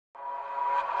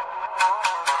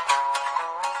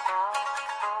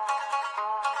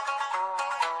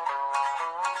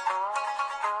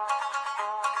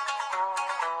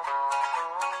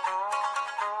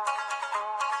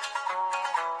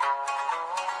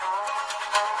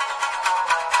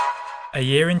A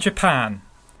Year in Japan,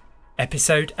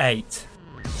 Episode 8.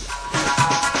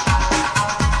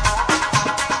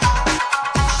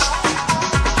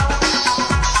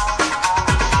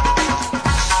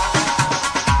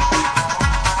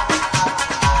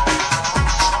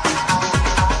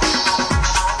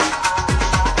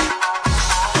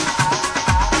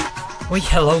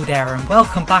 Hello there and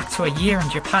welcome back to A Year in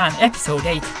Japan, Episode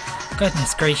 8.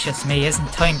 Goodness gracious me,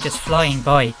 isn't time just flying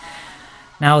by?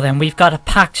 Now then, we've got a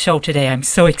packed show today. I'm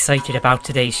so excited about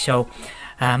today's show.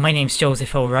 My name's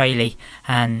Joseph O'Reilly,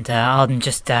 and I'm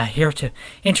just here to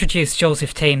introduce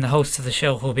Joseph Tame, the host of the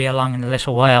show, who'll be along in a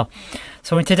little while.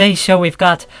 So in today's show we've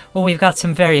got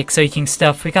some very exciting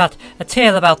stuff. We got a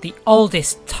tale about the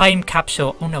oldest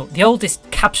the oldest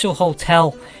capsule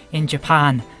hotel in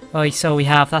Japan. Right, so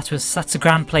that's a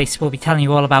grand place. We'll be telling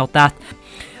you all about that.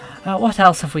 What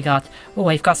else have we got? Oh,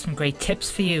 I've got some great tips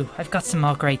for you. I've got some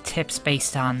more great tips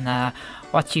based on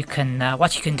what you can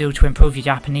do to improve your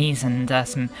Japanese, and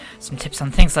some tips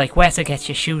on things like where to get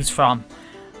your shoes from.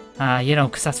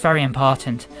 Because that's very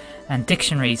important. And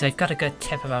dictionaries. I've got a good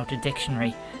tip about a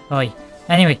dictionary. Right.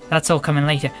 Anyway, that's all coming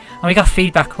later. And we got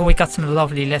feedback. Oh, we got some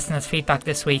lovely listeners' feedback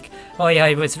this week. Oh yeah,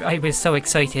 I was so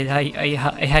excited. I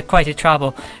had quite a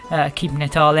trouble keeping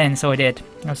it all in, so I did.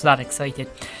 I was that excited.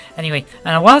 Anyway,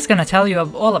 and I was going to tell you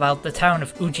all about the town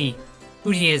of Uji.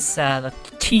 Uji is the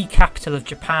tea capital of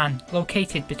Japan,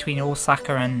 located between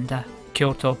Osaka and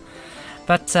Kyoto.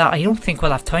 But I don't think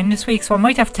we'll have time this week, so I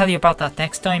might have to tell you about that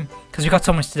next time, because we've got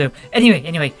so much to do.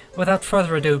 Anyway, without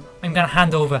further ado, I'm going to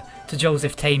hand over to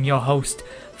Joseph Tame, your host,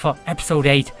 for episode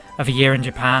 8 of A Year in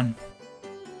Japan.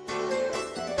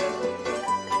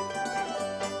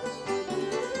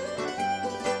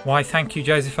 Why, thank you,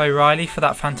 Joseph O'Reilly, for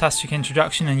that fantastic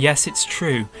introduction. And yes, it's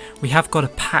true, we have got a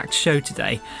packed show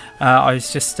today. I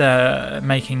was just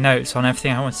making notes on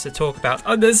everything I wanted to talk about.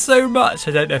 Oh, there's so much!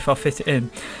 I don't know if I'll fit it in,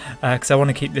 because I want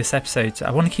to keep these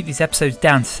episodes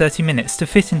down to 30 minutes to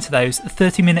fit into those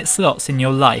 30-minute slots in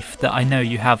your life that I know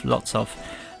you have lots of,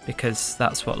 because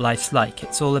that's what life's like.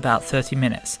 It's all about 30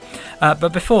 minutes. But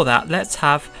before that, let's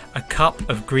have a cup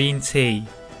of green tea.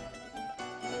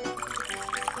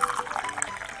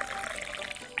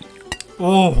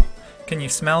 Oh, can you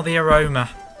smell the aroma?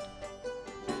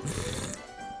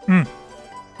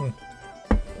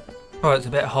 Oh, it's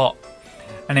a bit hot.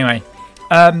 Anyway,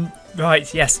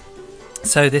 right, yes.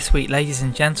 So this week, ladies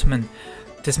and gentlemen,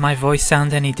 does my voice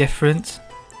sound any different?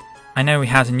 I know we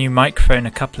had a new microphone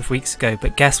a couple of weeks ago,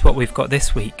 but guess what we've got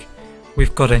this week?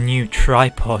 We've got a new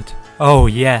tripod. Oh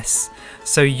yes.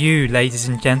 So you, ladies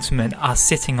and gentlemen, are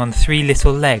sitting on 3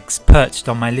 little legs perched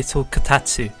on my little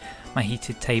kotatsu, my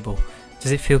heated table.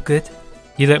 Does it feel good?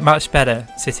 You look much better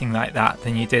sitting like that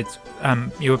than you did.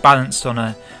 You were balanced on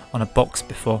a box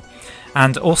before.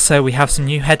 And also we have some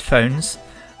new headphones.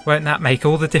 Won't that make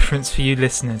all the difference for you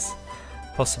listeners?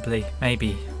 Possibly,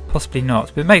 maybe, possibly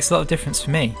not. But it makes a lot of difference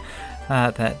for me.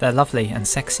 They're lovely and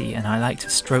sexy, and I like to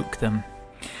stroke them.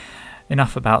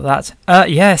 Enough about that. Hello.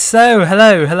 Yes,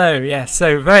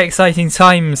 so very exciting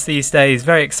times these days.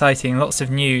 Very exciting. Lots of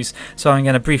news. So I'm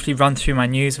going to briefly run through my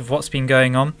news of what's been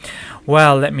going on.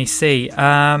 Well, let me see.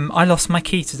 I lost my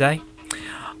key today.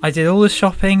 I did all the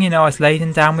shopping. I was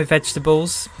laden down with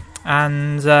vegetables,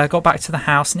 and got back to the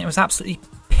house, and it was absolutely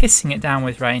pissing it down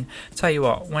with rain. Tell you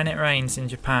what, when it rains in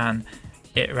Japan,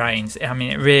 it rains. I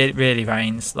mean, it really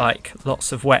rains, like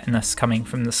lots of wetness coming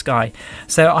from the sky.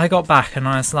 So I got back and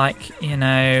I was like,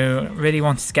 really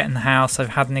wanted to get in the house. I've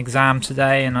had an exam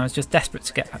today and I was just desperate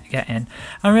to get in.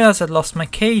 I realised I'd lost my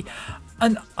key,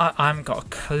 and I haven't got a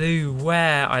clue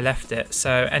where I left it.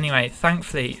 So anyway,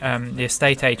 thankfully the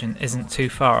estate agent isn't too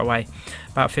far away,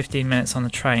 about 15 minutes on the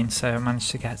train, so I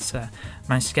managed to get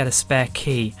a spare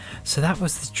key. So that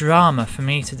was the drama for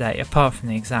me today, apart from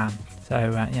the exam.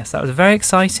 So yes, that was very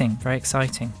exciting.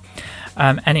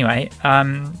 Anyway,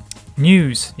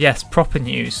 news. Yes, proper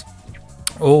news.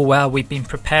 Oh well, we've been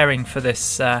preparing for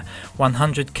this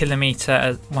 100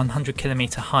 kilometer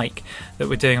hike that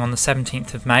we're doing on the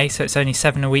 17th of May. So it's only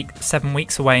 7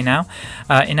 weeks away now.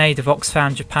 In aid of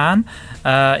Oxfam Japan,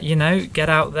 get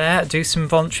out there, do some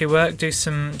voluntary work, do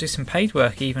some paid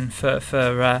work even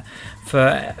for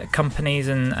companies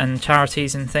and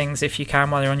charities and things if you can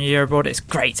while you're on your year abroad. It's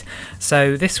great.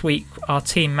 So this week our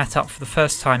team met up for the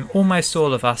first time. Almost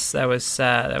all of us. There was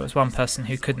one person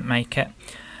who couldn't make it.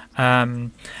 We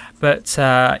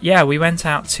went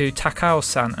out to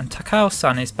Takao-san, and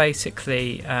Takao-san is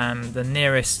basically the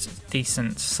nearest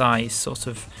decent size sort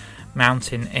of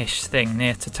mountain-ish thing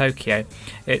near to Tokyo.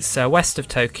 It's west of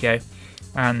Tokyo,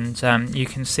 and you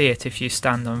can see it if you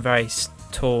stand on very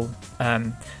tall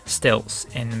stilts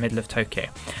in the middle of Tokyo.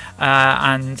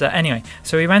 Anyway,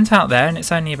 so we went out there, and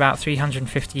it's only about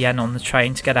 350 yen on the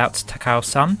train to get out to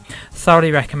Takao-san.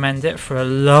 Thoroughly recommend it for a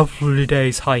lovely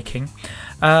day's hiking.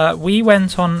 We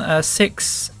went on a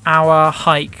 6-hour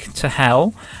hike to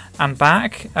hell and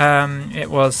back. It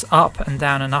was up and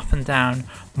down and up and down,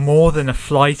 more than a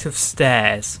flight of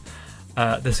stairs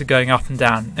that are going up and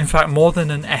down. In fact, more than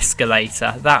an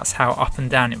escalator. That's how up and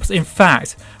down it was. In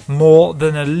fact, more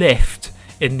than a lift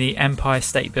in the Empire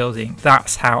State Building.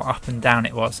 That's how up and down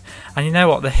it was. And you know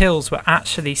what? The hills were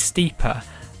actually steeper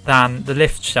than the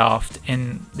lift shaft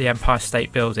in the Empire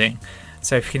State Building.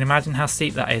 So if you can imagine how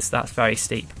steep that is, that's very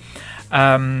steep.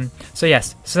 So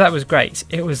that was great.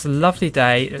 It was a lovely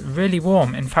day, really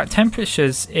warm. In fact,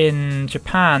 temperatures in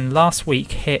Japan last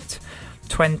week hit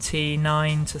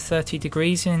 29 to 30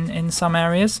 degrees in some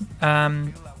areas.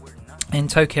 In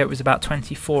Tokyo it was about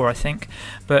 24, I think,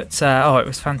 but it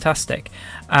was fantastic.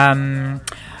 And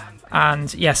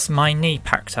yes, my knee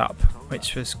packed up,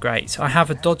 which was great. I have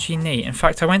a dodgy knee. In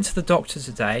fact, I went to the doctor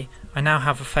today. I now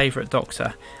have a favourite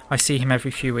doctor. I see him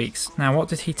every few weeks. Now, what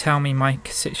did he tell me my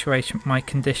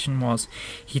condition was?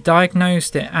 He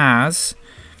diagnosed it as,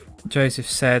 Joseph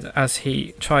said, as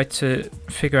he tried to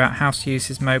figure out how to use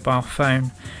his mobile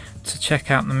phone to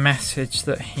check out the message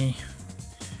that he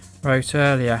wrote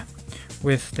earlier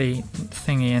with the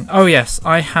thingy in. Oh yes,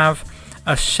 I have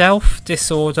a shelf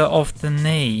disorder of the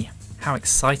knee. How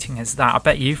exciting is that? I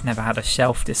bet you've never had a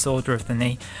shelf disorder of the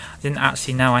knee. I didn't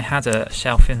actually know I had a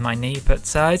shelf in my knee,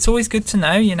 but it's always good to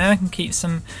know, you know. I can keep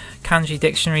some kanji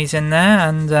dictionaries in there.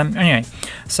 And anyway,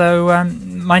 so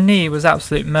my knee was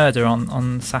absolute murder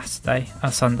on Sunday.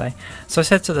 So I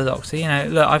said to the doctor, you know,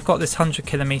 look, I've got this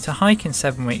 100-kilometre hike in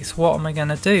 7 weeks. What am I going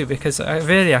to do? Because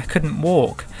I couldn't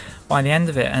walk by the end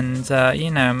of it, and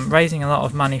I'm raising a lot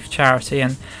of money for charity,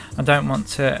 and I don't want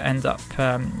to end up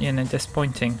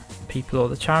disappointing people or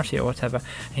the charity or whatever.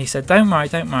 And he said, don't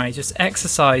worry, just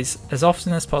exercise as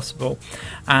often as possible,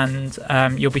 and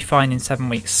you'll be fine in 7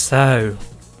 weeks. So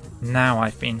now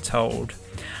I've been told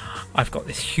I've got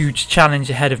this huge challenge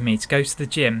ahead of me to go to the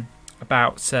gym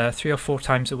about 3 or 4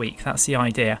 times a week. That's the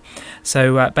idea.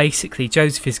 So basically,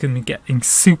 Joseph is going to be getting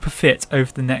super fit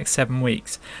over the next 7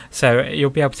 weeks. So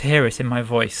you'll be able to hear it in my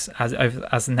voice as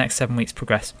the next 7 weeks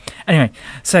progress. Anyway,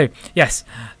 so yes,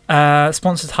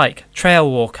 sponsored hike, Trail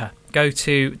Walker. Go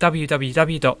to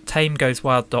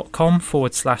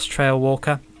www.tamegoeswild.com/Trail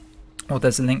Walker. Or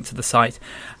there's a link to the site,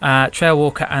 Trail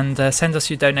Walker, and send us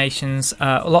your donations.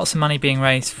 Lots of money being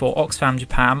raised for Oxfam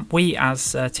Japan. We,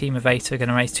 as a team of 8, are going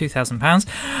to raise £2,000.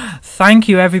 Thank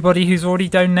you, everybody who's already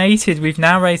donated. We've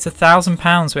now raised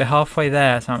 £1,000. We're halfway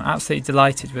there, so I'm absolutely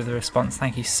delighted with the response.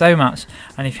 Thank you so much.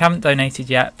 And if you haven't donated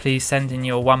yet, please send in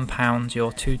your £1,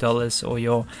 your $2, or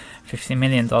your $50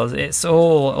 million. It's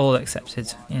all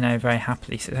accepted, very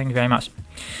happily. So thank you very much.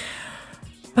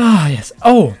 Yes.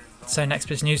 So next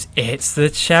bit of news, it's the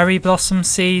cherry blossom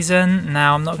season.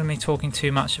 Now, I'm not going to be talking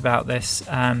too much about this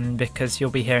because you'll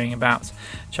be hearing about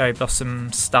cherry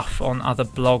blossom stuff on other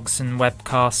blogs and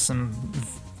webcasts and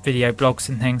video blogs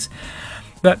and things.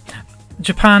 But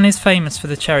Japan is famous for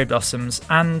the cherry blossoms,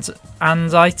 and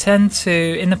I tend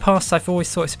to, in the past, I've always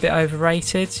thought it's a bit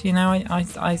overrated.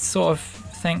 I sort of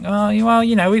think,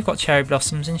 we've got cherry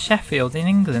blossoms in Sheffield in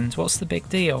England. What's the big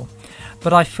deal?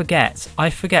 But I forget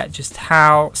just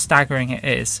how staggering it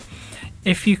is.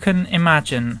 If you can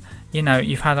imagine,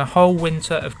 you've had a whole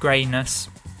winter of greyness.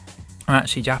 Well,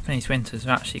 actually, Japanese winters are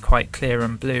actually quite clear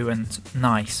and blue and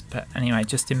nice. But anyway,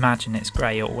 just imagine it's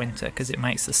grey all winter because it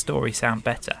makes the story sound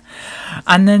better.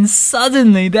 And then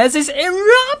suddenly there's this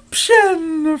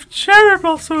eruption of cherry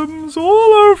blossoms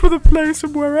all over the place,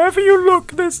 and wherever you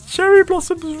look, there's cherry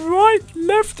blossoms right,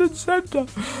 left and centre.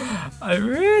 It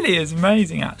really is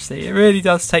amazing, actually. It really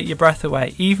does take your breath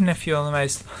away, even if you're the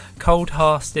most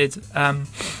cold-hearted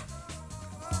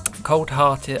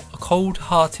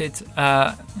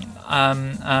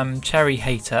cherry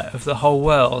hater of the whole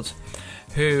world,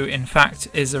 who in fact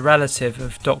is a relative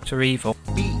of Dr. Evil.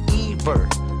 Be evil,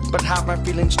 but have my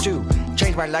feelings too.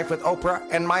 Change my life with Oprah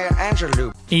and Maya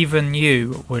Angelou. Even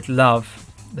you would love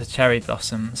the cherry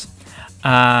blossoms.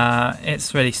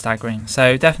 It's really staggering.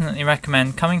 So definitely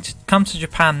recommend come to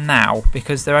Japan now,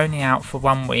 because they're only out for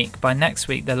 1 week. By next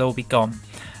week they'll all be gone.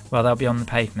 Well, they'll be on the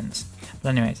pavements. But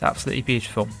anyway, it's absolutely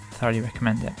beautiful. Thoroughly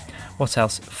recommend it. What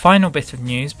else? Final bit of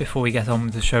news before we get on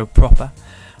with the show proper.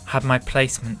 I had my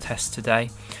placement test today.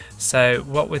 So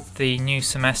what with the new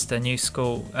semester, new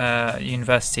school,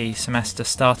 university semester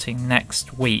starting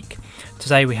next week,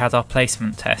 today we had our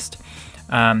placement test.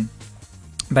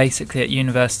 basically at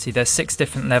university there's 6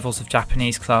 different levels of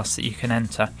Japanese class that you can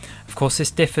enter. Of course,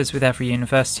 this differs with every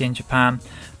university in Japan.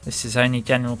 This is only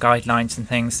general guidelines and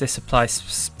things. This applies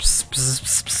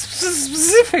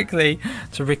specifically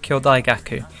to Rikkyo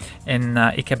Daigaku in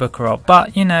Ikebukuro.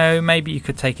 But, you know, maybe you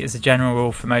could take it as a general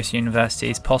rule for most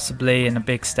universities, possibly in a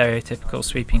big stereotypical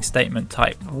sweeping statement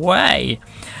type way.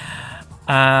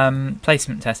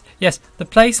 Placement test. Yes, the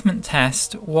placement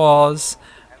test was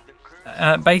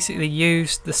basically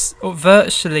used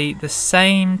virtually the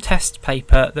same test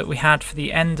paper that we had for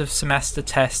the end of semester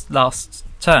test last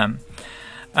term.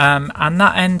 And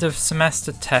that end of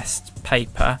semester test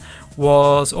paper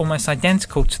was almost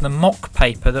identical to the mock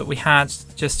paper that we had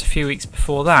just a few weeks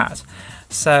before that.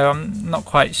 So I'm not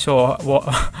quite sure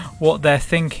what their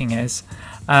thinking is.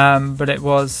 But it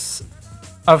was...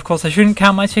 Of course, I shouldn't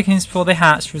count my chickens before they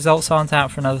hatch. Results aren't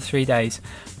out for another 3 days.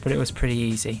 But it was pretty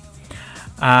easy.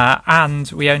 And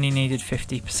we only needed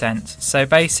 50%. So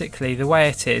basically the way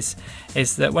it is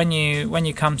that when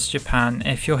you come to Japan,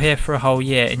 if you're here for a whole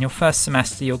year, in your first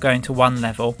semester you'll go into one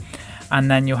level, and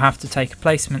then you'll have to take a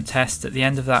placement test at the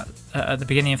end of that, at the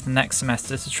beginning of the next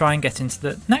semester, to try and get into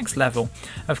the next level.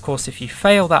 Of course, if you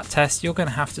fail that test, you're going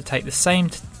to have to take the same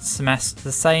semester,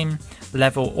 the same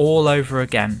level all over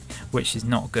again, which is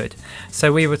not good.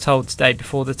 So we were told today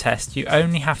before the test, you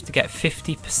only have to get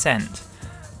 50%.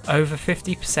 Over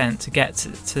 50% to get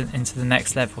into the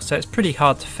next level, so it's pretty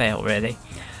hard to fail, really.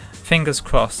 Fingers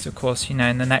crossed. Of course, you know,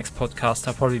 in the next podcast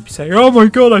I'll probably be saying, oh my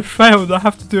god, I failed, I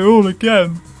have to do it all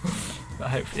again. But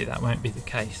hopefully that won't be the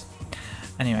case.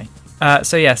 Anyway,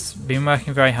 so yes, been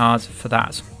working very hard for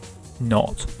that.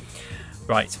 Not.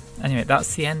 Right, anyway,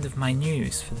 that's the end of my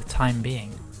news for the time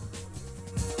being.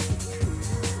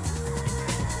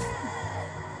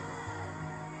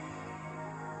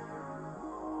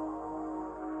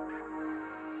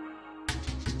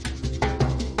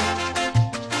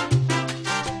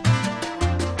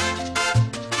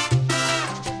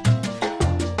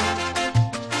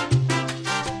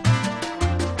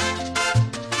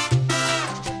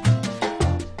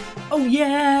 Oh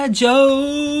yeah,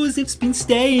 Joseph's been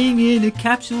staying in a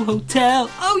capsule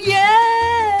hotel. Oh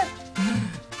yeah!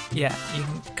 Yeah, you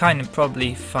can kind of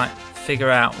probably figure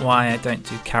out why I don't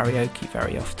do karaoke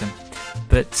very often.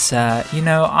 But, you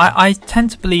know, I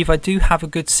tend to believe I do have a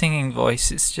good singing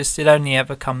voice. It's just it only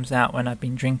ever comes out when I've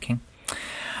been drinking.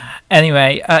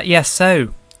 Anyway, yes,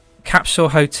 so capsule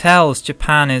hotels.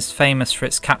 Japan is famous for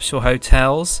its capsule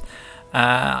hotels.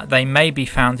 They may be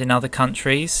found in other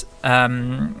countries,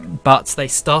 but they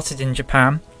started in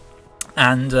Japan.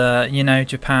 And, you know,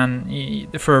 Japan,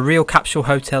 for a real capsule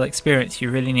hotel experience, you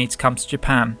really need to come to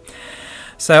Japan.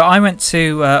 So I went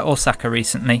to Osaka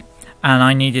recently, and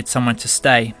I needed somewhere to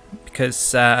stay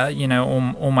because, you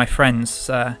know, all my friends,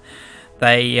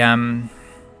 they...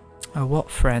 oh, what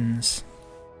friends?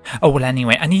 Oh, well,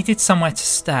 anyway, I needed somewhere to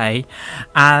stay,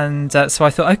 and so I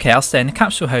thought, okay, I'll stay in a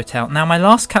capsule hotel. Now, my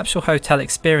last capsule hotel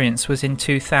experience was in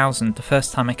 2000, the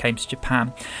first time I came to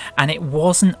Japan, and it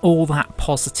wasn't all that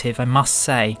positive, I must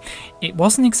say. It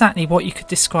wasn't exactly what you could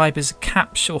describe as a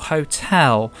capsule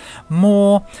hotel,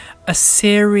 more a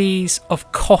series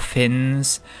of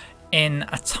coffins in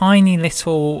a tiny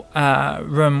little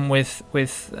room with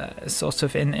sort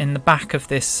of in the back of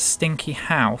this stinky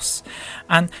house.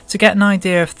 And to get an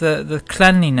idea of the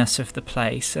cleanliness of the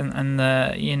place and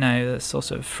the, you know, the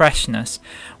sort of freshness,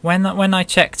 when I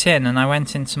checked in and I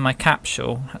went into my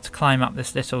capsule, I had to climb up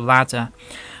this little ladder,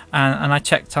 and I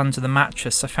checked under the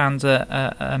mattress, I found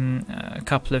a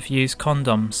couple of used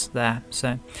condoms there.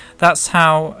 So that's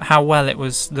how well it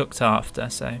was looked after.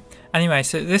 So anyway,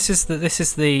 so this is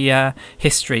the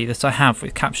history that I have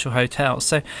with capsule hotels.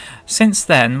 So since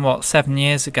then, 7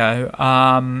 years ago,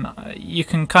 you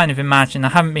can kind of imagine I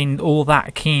haven't been all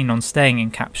that keen on staying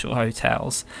in capsule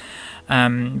hotels.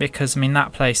 Because I mean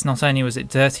that place, not only was it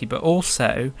dirty, but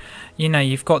also, you know,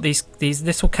 you've got these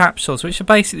little capsules which are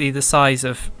basically the size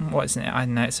of, what is it? I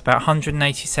don't know. It's about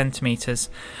 180 centimeters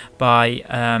by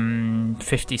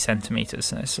 50 centimeters.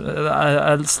 So it's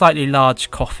a slightly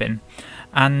large coffin.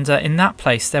 And in that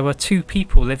place, there were 2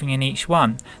 people living in each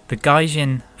one: the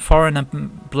Gaijin foreigner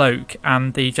bloke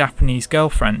and the Japanese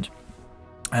girlfriend.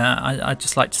 I'd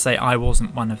just like to say I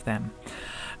wasn't one of them.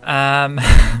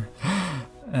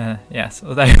 Yes,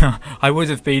 although I would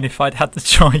have been if I'd had the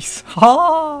choice.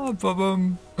 Ha!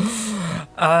 Boom.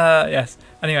 Yes.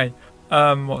 Anyway,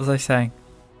 what was I saying?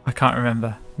 I can't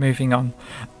remember. Moving on.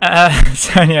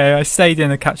 So anyway, I stayed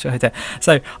in a capsule hotel.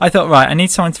 So I thought, right, I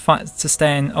need someone to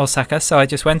stay in Osaka. So I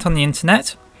just went on the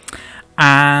internet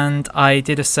and I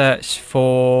did a search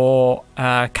for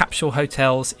capsule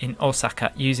hotels in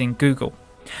Osaka using Google.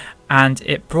 and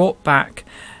it brought back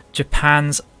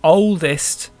Japan's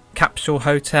oldest capsule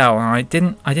hotel.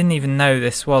 And I didn't even know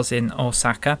this was in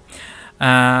Osaka,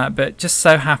 but just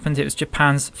so happened it was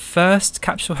Japan's first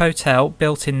capsule hotel,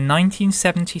 built in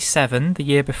 1977, the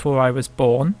year before I was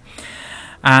born.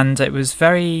 And it was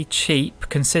very cheap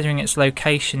considering its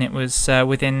location. It was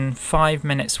within 5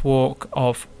 minutes walk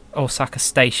of Osaka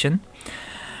Station,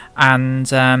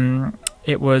 and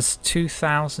it was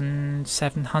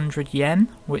 2,700 yen,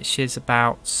 which is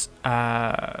about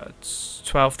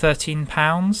 12-13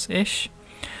 pounds ish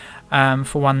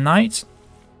for one night.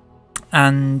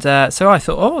 And so I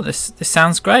thought, oh, this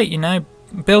sounds great, you know,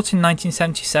 built in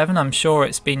 1977. I'm sure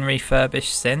it's been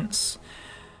refurbished since.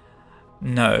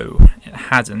 No, it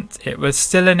hadn't. It was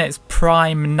still in its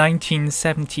prime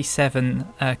 1977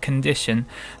 condition.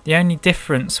 The only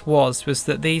difference was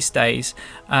that these days,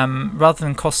 rather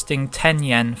than costing 10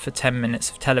 yen for 10 minutes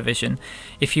of television,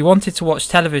 if you wanted to watch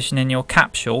television in your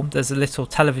capsule, there's a little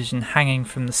television hanging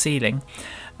from the ceiling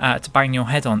to bang your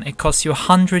head on. It costs you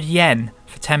 100 yen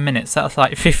for 10 minutes. That's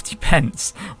like 50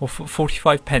 pence or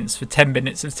 45 pence for 10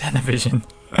 minutes of television.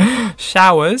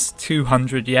 Showers,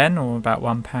 200 yen or about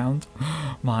 £1.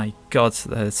 My God,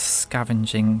 those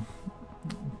scavenging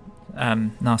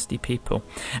nasty people.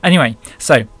 Anyway,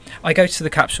 so I go to the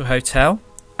capsule hotel,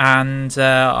 and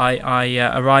I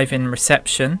arrive in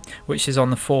reception, which is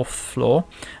on the 4th floor,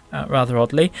 rather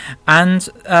oddly. And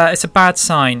it's a bad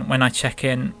sign when I check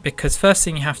in, because first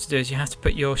thing you have to do is you have to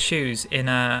put your shoes in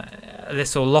a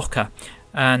little locker.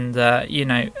 And you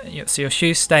know, so your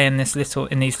shoes stay in these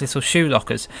little shoe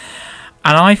lockers.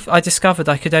 And I discovered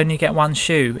I could only get one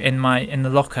shoe in the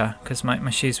locker because my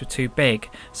shoes were too big.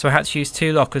 So I had to use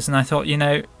 2 lockers. And I thought, you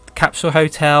know, capsule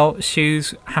hotel,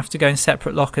 shoes have to go in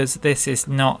separate lockers. This is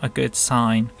not a good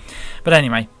sign. But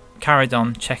anyway, carried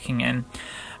on checking in.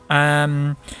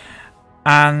 Anyway,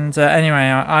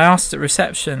 I asked at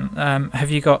reception,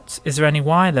 is there any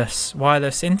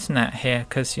wireless internet here?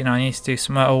 Because, you know, I need to do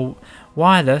some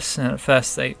wireless. And at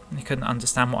first they couldn't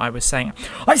understand what I was saying.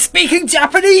 I'm speaking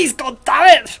Japanese, god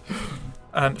damn it!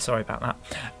 Sorry about that.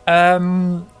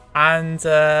 And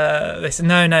they said,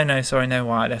 no, sorry, no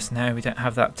wireless. No, we don't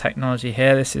have that technology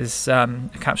here. This is a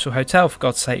capsule hotel, for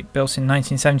God's sake, built in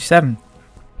 1977.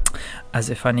 As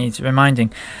if I need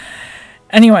reminding.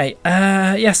 Anyway,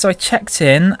 so I checked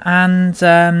in and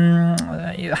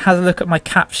had a look at my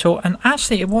capsule, and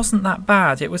actually it wasn't that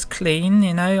bad. It was clean,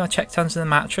 you know. I checked under the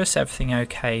mattress, everything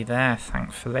okay there,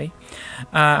 thankfully.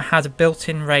 Had a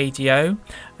built-in radio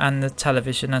and the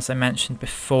television, as I mentioned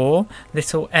before.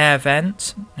 Little air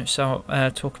vent, which I'll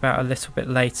talk about a little bit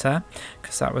later,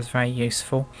 because that was very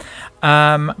useful.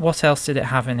 What else did it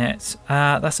have in it?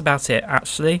 That's about it,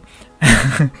 actually.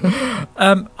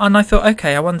 And I thought,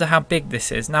 okay, I wonder how big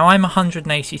this is. Now, I'm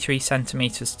 183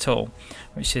 centimetres tall,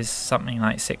 which is something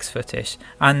like 6 foot-ish,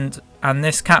 and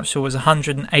this capsule was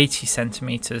 180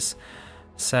 centimetres,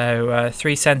 so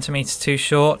 3 centimetres too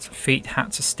short. Feet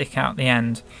had to stick out the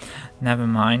end. Never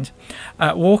mind.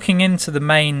 Walking into the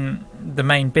main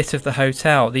bit of the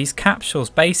hotel, these capsules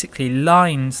basically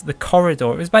lined the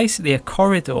corridor. It was basically a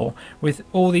corridor with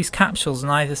all these capsules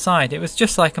on either side. It was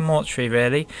just like a mortuary,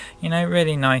 really. You know,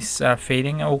 really nice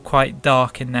feeling. All quite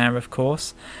dark in there, of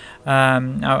course.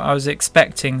 I was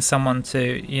expecting someone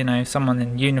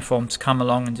in uniform to come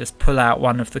along and just pull out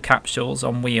one of the capsules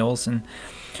on wheels and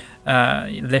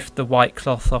lift the white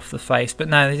cloth off the face, but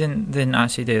no, they didn't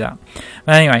actually do that.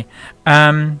 But anyway,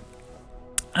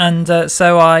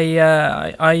 so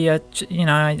I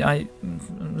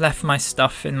left my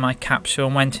stuff in my capsule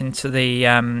and went into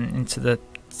the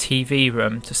TV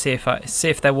room to see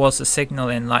if there was a signal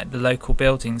in, like, the local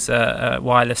buildings, a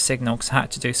wireless signal, because I had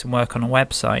to do some work on a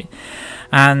website.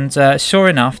 And sure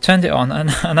enough, turned it on,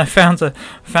 and I found a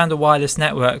wireless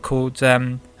network called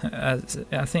I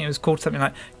think it was called something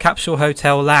like Capsule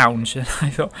Hotel Lounge. And I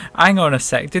thought, hang on a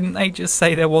sec, didn't they just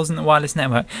say there wasn't a wireless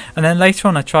network? And then later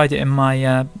on I tried it in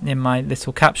my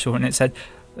little capsule, and it said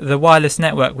the wireless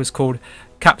network was called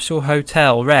Capsule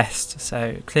Hotel Rest.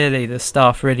 So clearly the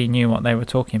staff really knew what they were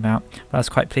talking about. But I was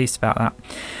quite pleased about that.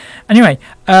 Anyway,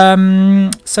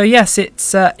 so yes,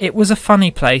 it was a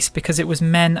funny place because it was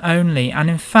men only, and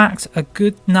in fact a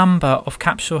good number of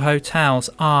capsule hotels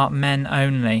are men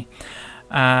only.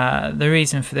 The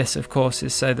reason for this, of course,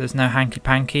 is so there's no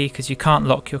hanky-panky, because you can't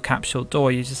lock your capsule door,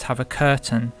 you just have a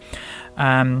curtain.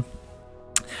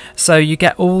 So you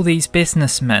get all these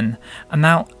businessmen, and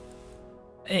now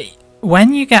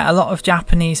when you get a lot of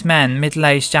Japanese men,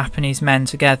 middle-aged Japanese men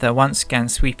together, once again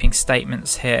sweeping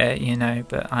statements here, you know,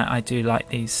 but I do like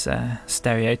these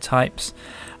stereotypes.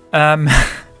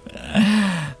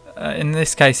 in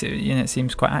this case, it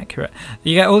seems quite accurate.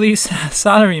 You get all these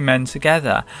salarymen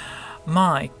together.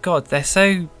 My God, they're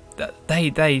so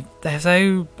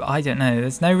I don't know.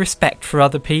 There's no respect for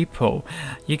other people.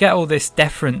 You get all this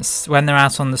deference when they're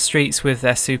out on the streets with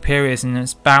their superiors, and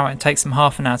it takes them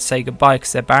half an hour to say goodbye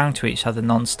because they're bowing to each other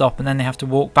non-stop, and then they have to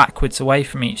walk backwards away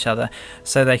from each other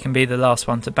so they can be the last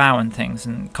one to bow and things.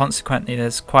 And consequently,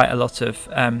 there's quite a lot of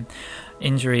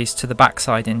injuries to the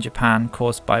backside in Japan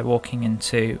caused by walking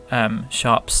into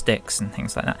sharp sticks and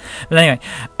things like that. But anyway,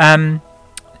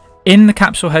 in the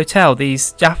Capsule Hotel,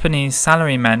 these Japanese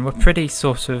salarymen were pretty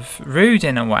sort of rude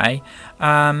in a way.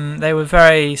 They were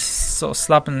very sort of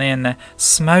slovenly, and they're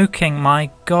smoking.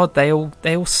 My God, they all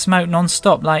smoke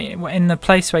non-stop. Like in the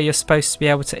place where you're supposed to be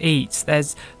able to eat, they're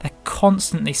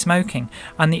constantly smoking,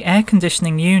 and the air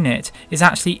conditioning unit is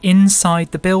actually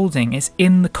inside the building. It's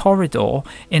in the corridor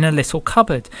in a little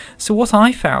cupboard. So what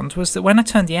I found was that when I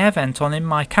turned the air vent on in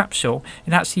my capsule,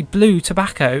 it actually blew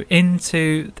tobacco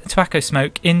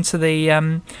smoke into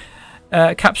the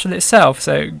capsule itself.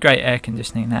 So great air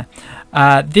conditioning there.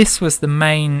 This was the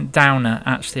main downer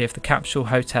actually of the Capsule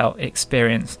Hotel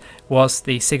experience, was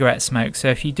the cigarette smoke. So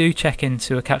if you do check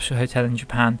into a Capsule Hotel in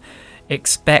Japan,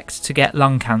 expect to get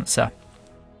lung cancer.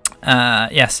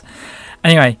 Yes.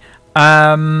 Anyway,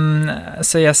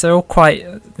 so yes, they're all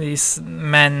quite, these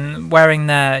men wearing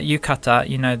their yukata,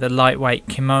 the lightweight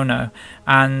kimono,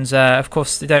 and of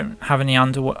course they don't have any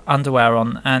underwear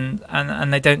on,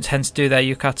 and they don't tend to do their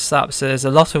yukatas up, so there's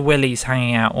a lot of willies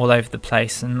hanging out all over the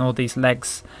place and all these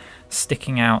legs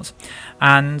sticking out.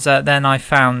 And then I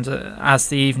found as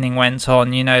the evening went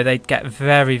on, they'd get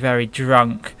very, very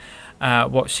drunk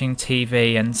watching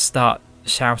TV and start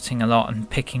shouting a lot and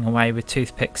picking away with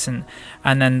toothpicks, and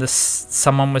then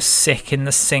someone was sick in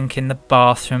the sink in the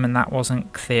bathroom, and that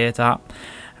wasn't cleared up.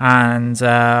 And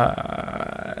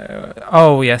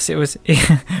oh yes, it was it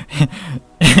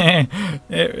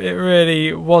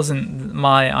really wasn't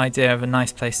my idea of a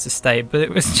nice place to stay, but it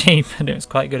was cheap and it was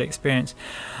quite a good experience.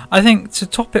 I think to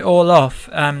top it all off,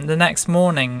 the next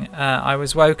morning I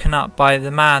was woken up by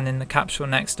the man in the capsule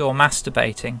next door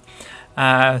masturbating.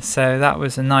 So that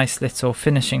was a nice little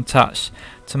finishing touch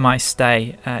to my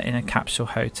stay in a Capsule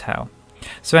Hotel.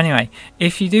 So anyway,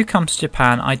 if you do come to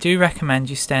Japan, I do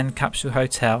recommend you stay in the Capsule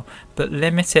Hotel, but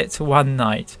limit it to one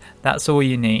night. That's all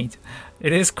you need.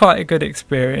 It is quite a good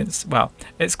experience. Well,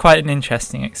 it's quite an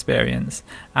interesting experience,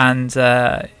 and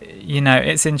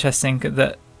it's interesting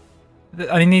that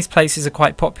these places are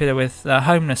quite popular with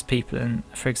homeless people,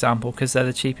 for example, because they're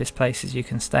the cheapest places you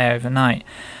can stay overnight.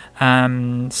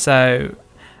 Not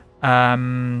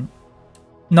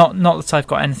that I've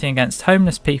got anything against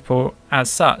homeless people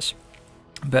as such,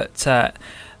 but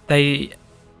the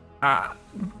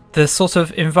sort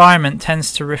of environment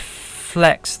tends to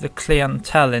reflect the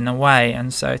clientele in a way,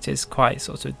 and so it is quite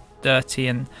sort of dirty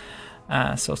and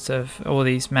sort of all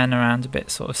these men around a bit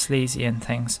sort of sleazy and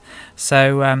things.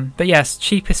 So, but yes,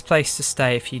 cheapest place to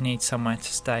stay if you need somewhere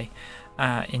to stay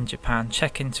in Japan.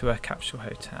 Check into a Capsule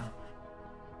Hotel.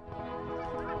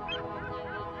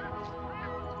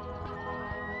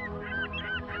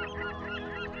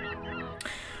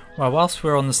 Well, whilst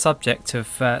we're on the subject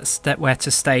of where to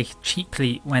stay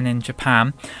cheaply when in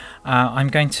Japan, I'm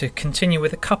going to continue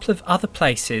with a couple of other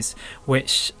places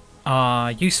which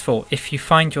are useful if you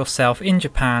find yourself in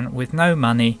Japan with no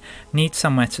money, need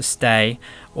somewhere to stay,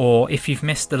 or if you've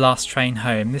missed the last train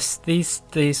home.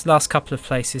 These last couple of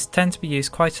places tend to be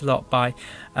used quite a lot by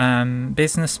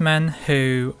businessmen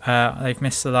who they've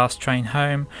missed the last train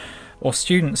home, or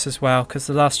students as well, because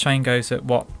the last train goes at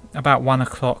about 1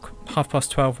 o'clock,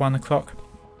 12:30, 1 o'clock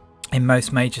in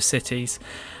most major cities,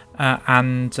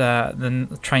 and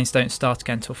the trains don't start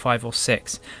again until 5 or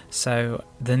 6. So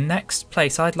the next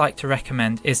place I'd like to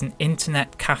recommend is an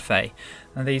internet cafe,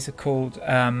 and these are called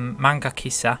manga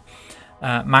kissa.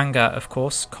 Manga, of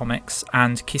course, comics,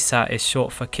 and kissa is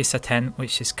short for kisaten,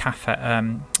 which is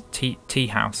cafe, tea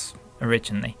house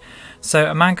originally. So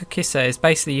a manga kissa is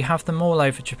basically, you have them all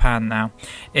over Japan now.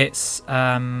 It's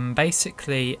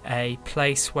basically a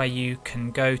place where you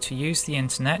can go to use the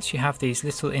internet. You have these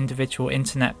little individual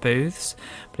internet booths,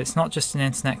 but it's not just an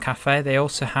internet cafe. They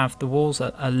also have the walls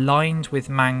are lined with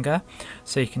manga,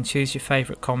 so you can choose your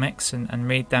favourite comics and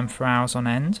read them for hours on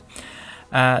end.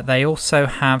 They also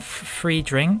have free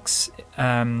drinks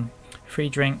and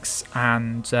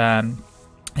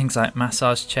things like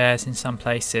massage chairs in some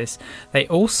places. They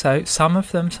also, some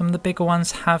of the bigger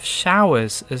ones, have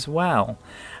showers as well,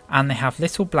 and they have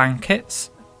little blankets,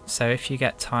 so if you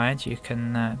get tired you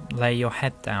can lay your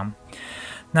head down.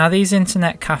 Now these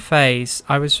internet cafes,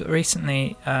 I was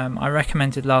recently, I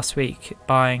recommended last week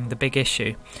buying the Big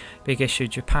Issue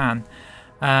Japan,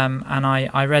 and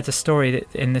I read a story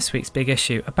in this week's Big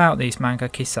Issue about these manga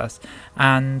kisas,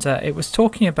 and it was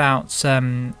talking about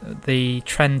the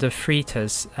trend of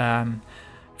fritas.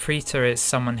 Frita is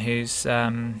someone who's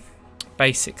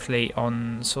basically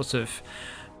on sort of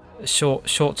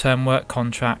short-term work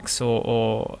contracts,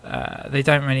 or they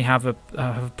don't really have a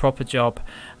proper job,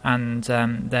 and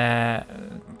they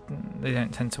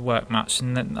don't tend to work much,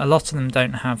 and a lot of them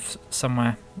don't have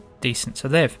somewhere decent to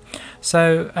live.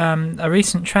 So a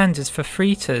recent trend is for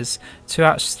fritas to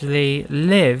actually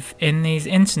live in these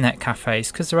internet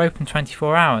cafes because they're open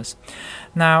 24 hours.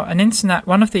 Now,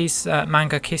 one of these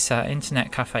manga kissa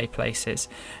internet cafe places,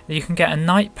 you can get a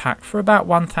night pack for about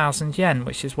 1,000 yen,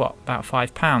 which is about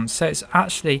 £5. So it's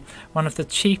actually one of the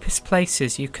cheapest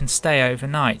places you can stay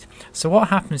overnight. So what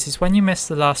happens is when you miss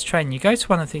the last train, you go to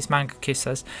one of these manga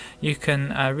kissas, you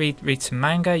can read some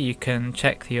manga, you can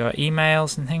check your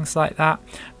emails and things like that,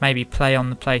 maybe play on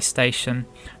the PlayStation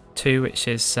 2, which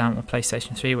is or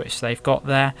PlayStation 3, which they've got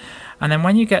there, and then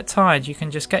when you get tired, you can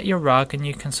just get your rug and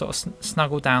you can sort of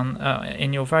snuggle down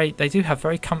in your they do have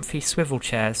very comfy swivel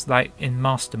chairs, like in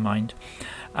Mastermind,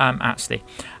 actually,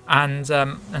 and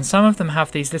some of them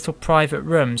have these little private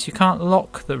rooms. You can't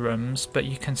lock the rooms, but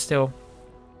you can still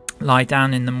lie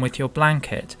down in them with your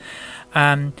blanket.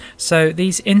 So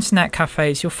these internet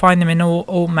cafes, you'll find them in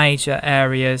all major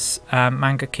areas,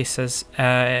 manga kissas,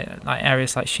 like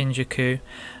areas like Shinjuku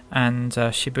and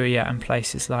Shibuya and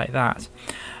places like that.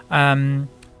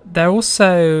 They're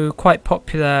also quite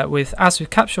popular as with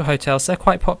capsule hotels, they're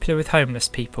quite popular with homeless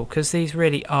people, because these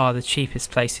really are the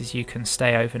cheapest places you can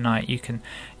stay overnight. You can,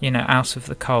 out of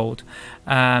the cold.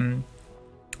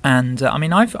 And I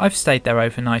mean, I've stayed there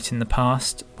overnight in the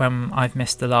past when I've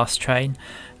missed the last train,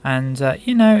 and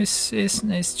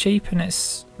it's cheap, and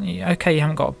it's okay. You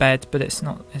haven't got a bed, but it's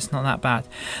not that bad.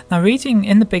 Now, reading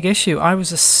in the Big Issue, I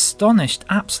was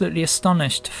absolutely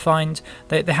astonished to find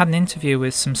they had an interview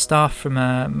with some staff from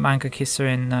a manga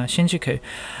kissa in Shinjuku,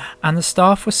 and the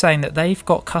staff were saying that they've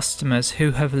got customers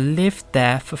who have lived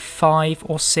there for 5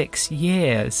 or 6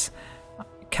 years.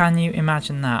 Can you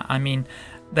imagine that? I mean,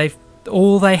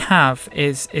 all they have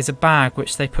is a bag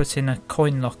which they put in a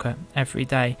coin locker every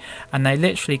day, and they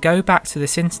literally go back to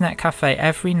this internet cafe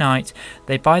every night.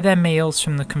 They buy their meals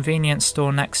from the convenience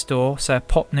store next door, so a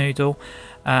pot noodle,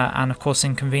 and of course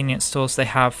in convenience stores they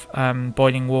have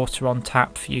boiling water on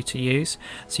tap for you to use.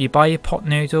 So you buy your pot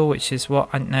noodle, which is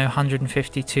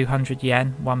 150, 200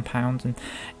 yen, £1, and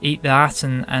eat that,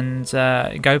 and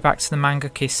go back to the manga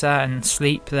kissa and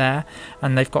sleep there.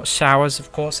 And they've got showers,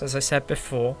 of course, as I said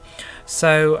before.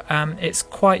 So it's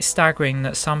quite staggering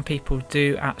that some people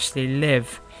do actually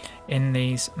live in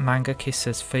these manga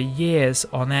kissas for years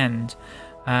on end.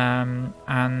 And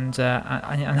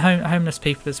homeless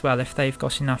people as well, if they've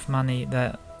got enough money,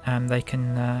 that they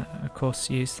can of course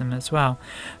use them as well.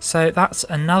 So that's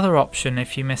another option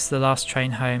if you miss the last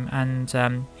train home, and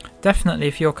definitely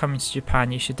if you're coming to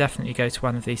Japan, you should definitely go to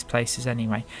one of these places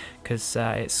anyway, because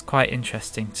it's quite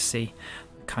interesting to see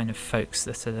the kind of folks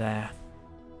that are there.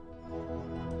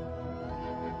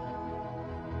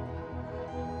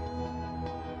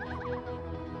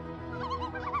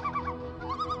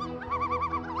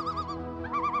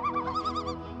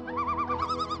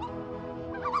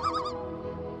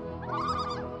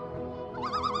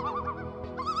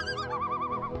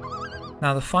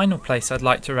 Now, the final place I'd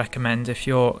like to recommend if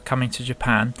you're coming to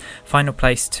Japan, final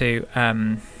place to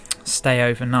stay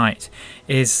overnight,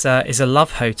 is a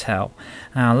love hotel.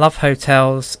 Now, love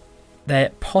hotels,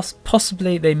 they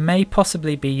may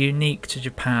possibly be unique to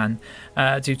Japan.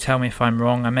 Do tell me if I'm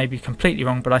wrong. I may be completely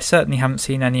wrong, but I certainly haven't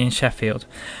seen any in Sheffield.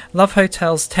 Love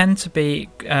hotels tend to be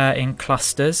in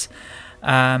clusters,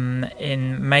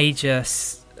 in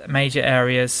major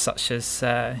areas such as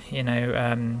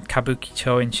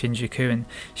Kabukicho in Shinjuku and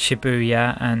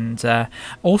Shibuya, and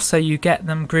also you get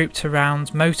them grouped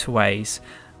around motorways,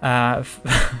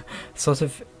 sort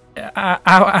of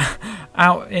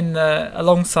out in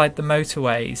alongside the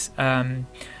motorways. I'm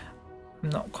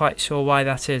not quite sure why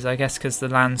that is. I guess because the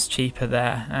land's cheaper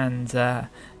there, and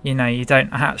you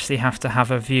don't actually have to have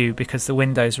a view because the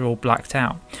windows are all blacked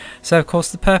out. So of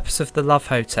course the purpose of the Love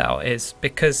Hotel is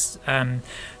because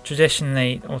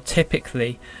traditionally or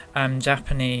typically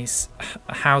Japanese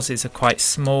houses are quite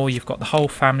small. You've got the whole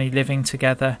family living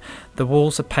together. The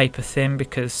walls are paper thin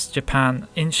because Japan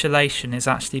insulation is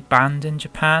actually banned in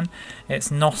Japan.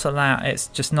 It's not allowed. It's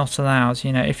just not allowed.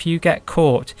 If you get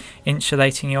caught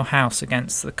insulating your house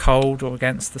against the cold or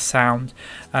against the sound,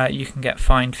 you can get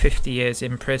fined 50 years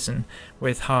in prison prison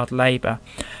with hard labour.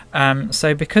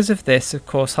 So because of this, of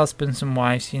course, husbands and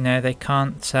wives, they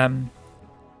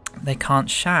can't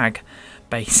shag,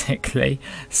 basically.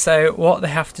 So what they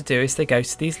have to do is they go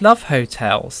to these love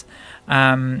hotels.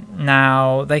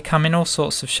 Now they come in all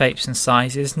sorts of shapes and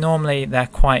sizes. Normally they're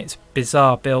quite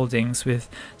bizarre buildings with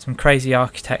some crazy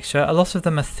architecture. A lot of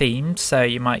them are themed, so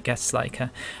you might get like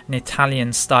an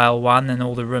Italian style one, and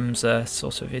all the rooms are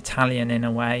sort of Italian in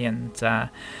a way, and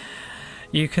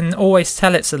you can always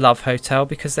tell it's a love hotel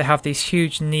because they have these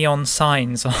huge neon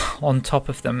signs on top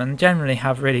of them, and generally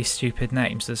have really stupid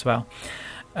names as well.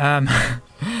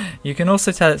 You can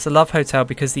also tell it's a love hotel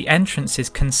because the entrance is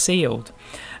concealed.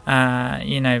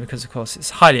 Because of course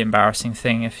it's a highly embarrassing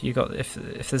thing if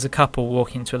there's a couple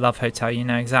walking to a love hotel, you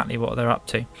know exactly what they're up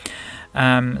to.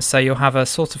 So you'll have a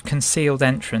sort of concealed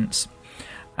entrance,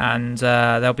 and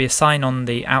there'll be a sign on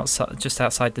the outside, just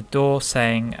outside the door,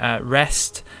 saying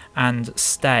rest and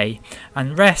stay.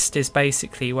 And rest is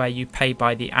basically where you pay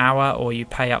by the hour, or you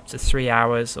pay up to 3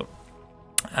 hours, or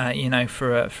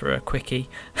for a quickie.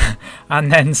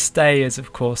 And then stay is,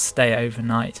 of course, stay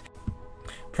overnight.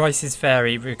 Prices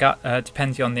vary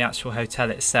depending on the actual hotel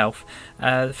itself.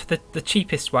 For the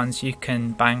cheapest ones, you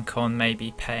can bank on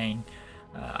maybe paying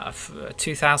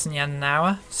 2,000 yen an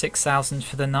hour, 6,000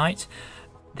 for the night.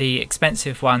 The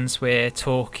expensive ones, we're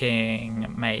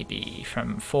talking maybe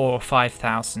from 4,000 or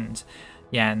 5,000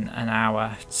 yen an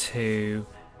hour to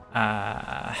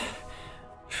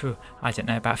I don't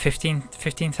know, about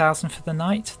 15,000 for the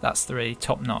night. That's the really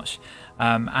top notch.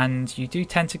 And you do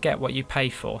tend to get what you pay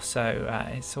for, so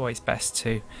it's always best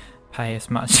to pay as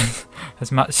much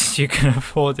as you can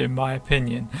afford, in my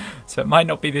opinion. So it might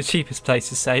not be the cheapest place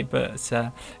to stay, but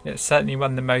it's certainly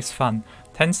one of the most fun.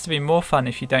 Tends to be more fun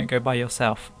if you don't go by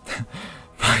yourself.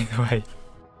 By the way,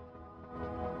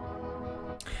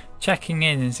 checking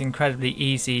in is incredibly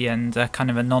easy and kind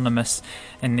of anonymous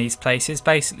in these places.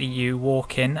 Basically, you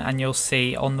walk in and you'll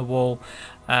see on the wall,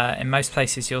 in most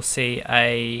places you'll see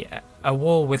a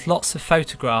wall with lots of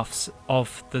photographs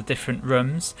of the different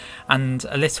rooms and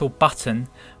a little button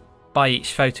by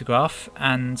each photograph,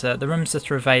 and the rooms that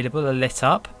are available are lit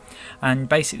up. And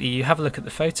basically you have a look at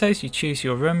the photos, you choose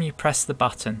your room, you press the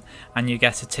button and you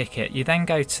get a ticket. You then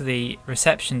go to the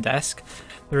reception desk.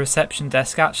 The reception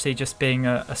desk actually just being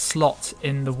a slot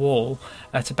in the wall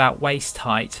at about waist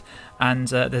height, and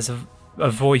there's a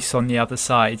voice on the other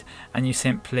side, and you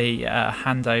simply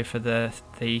hand over the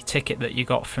ticket that you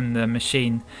got from the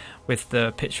machine with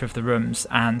the picture of the rooms,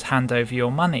 and hand over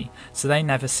your money. So they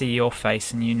never see your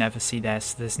face and you never see theirs,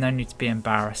 so there's no need to be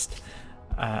embarrassed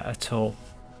at all.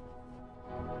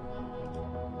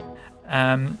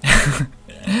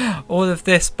 All of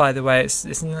this, by the way,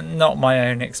 it's not my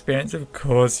own experience, of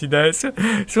course, it's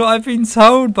what I've been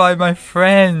told by my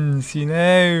friends,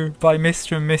 by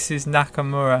Mr. and Mrs.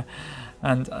 Nakamura.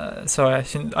 And sorry,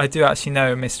 I do actually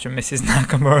know Mr. and Mrs.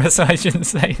 Nakamura, so I shouldn't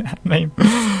say that name.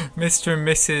 Mr. and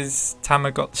Mrs.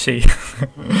 Tamagotchi.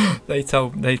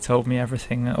 They told me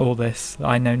everything, all this.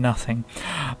 I know nothing.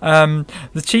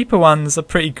 The cheaper ones are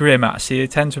pretty grim, actually. They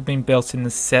tend to have been built in the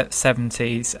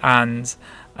 70s, and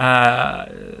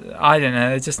I don't know,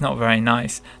 they're just not very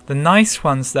nice. The nice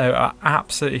ones, though, are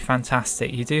absolutely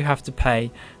fantastic. You do have to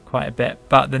pay quite a bit,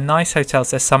 but the nice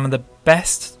hotels, they're some of the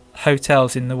best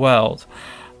hotels in the world.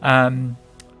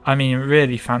 I mean,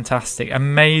 really fantastic,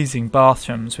 amazing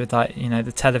bathrooms with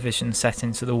the television set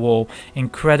into the wall,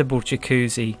 incredible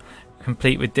jacuzzi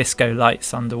complete with disco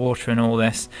lights underwater and all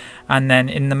this. And then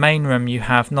in the main room you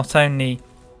have not only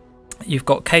you've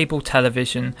got cable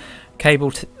television,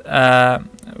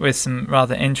 with some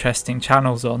rather interesting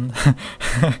channels on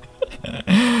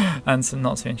and some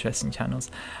not so interesting channels.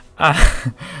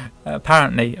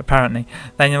 Apparently.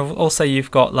 Then also you've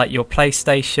got like your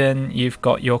PlayStation, you've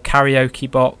got your karaoke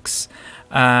box,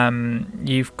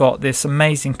 you've got this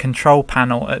amazing control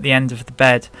panel at the end of the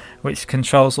bed which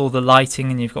controls all the lighting,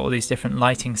 and you've got all these different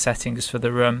lighting settings for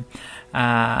the room.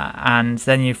 And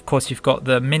then you've got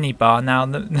the mini bar. Now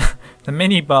the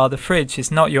mini bar, the fridge,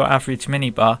 is not your average mini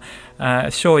bar.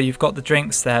 Sure, you've got the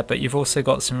drinks there, but you've also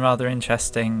got some rather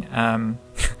interesting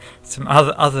some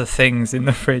other things in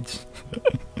the fridge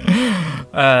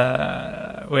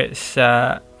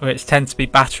which tend to be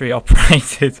battery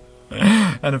operated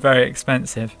and are very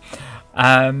expensive.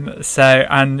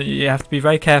 And you have to be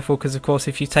very careful, because of course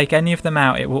if you take any of them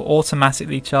out it will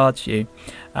automatically charge you,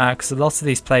 because a lot of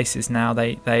these places now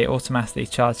they automatically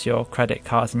charge your credit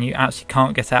card, and you actually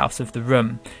can't get out of the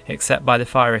room except by the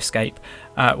fire escape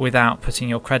without putting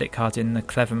your credit card in the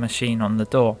clever machine on the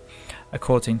door,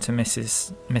 according to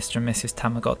Mr. and Mrs.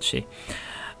 Tamagotchi.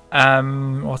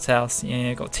 What else?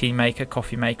 You've got tea maker,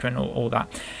 coffee maker, and all that.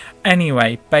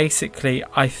 Anyway, basically,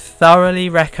 I thoroughly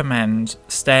recommend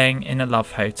staying in a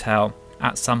love hotel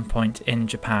at some point in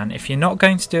Japan. If you're not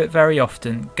going to do it very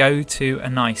often, go to a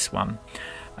nice one.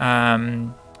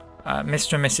 Mr.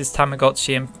 and Mrs.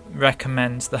 Tamagotchi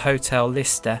recommends the Hotel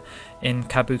Lister in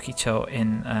Kabukicho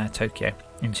in Tokyo,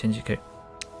 in Shinjuku.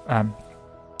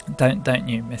 Don't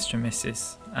you, Mr. and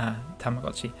Mrs.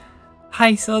 Tamagotchi?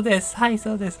 Hi, saw this. Hi,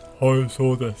 saw this. Hi,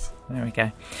 saw this. There we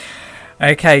go.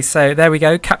 Okay, so there we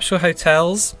go. Capsule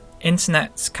hotels,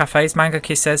 internet cafes,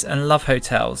 Mangaki says, and love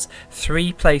hotels.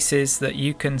 3 places that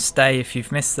you can stay if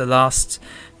you've missed the last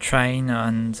train,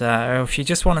 and or if you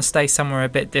just want to stay somewhere a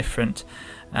bit different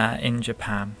in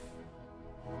Japan.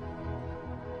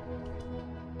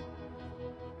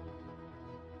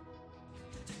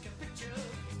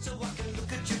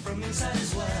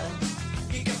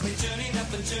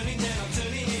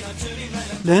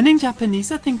 Learning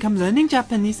Japanese, I think I'm learning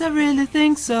Japanese, I really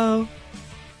think so.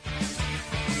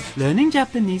 Learning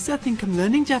Japanese, I think I'm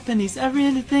learning Japanese, I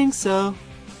really think so.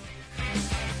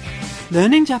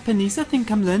 Learning Japanese, I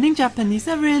think I'm learning Japanese,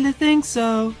 I really think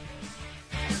so.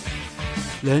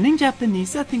 Learning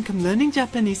Japanese, I think I'm learning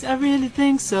Japanese, I really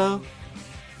think so.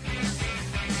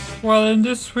 Well, in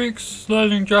this week's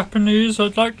Learning Japanese,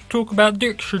 I'd like to talk about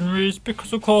dictionaries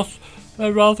because, of course,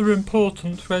 they're rather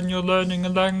important when you're learning a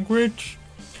language.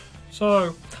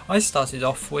 So, I started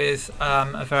off with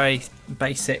a very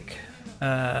basic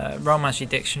Romaji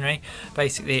dictionary.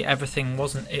 Basically, everything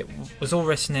it was all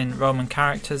written in Roman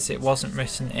characters. It wasn't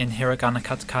written in hiragana,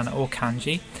 katakana, or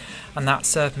kanji, and that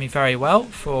served me very well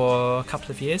for a couple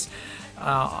of years.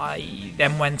 I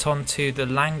then went on to the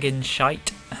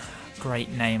Langenscheidt.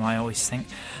 Great name, I always think.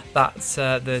 That's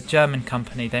the German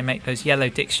company. They make those yellow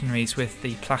dictionaries with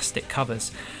the plastic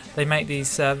covers. They make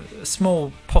these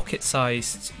small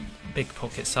pocket-sized, big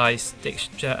pocket-sized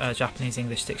Japanese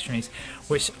English dictionaries,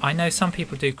 which I know some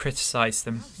people do criticise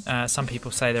them. Some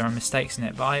people say there are mistakes in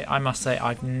it, but I must say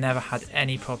I've never had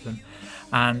any problem,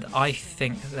 and I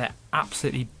think they're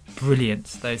absolutely brilliant,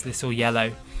 those little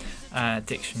yellow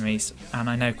dictionaries, and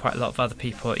I know quite a lot of other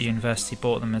people at university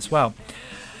bought them as well.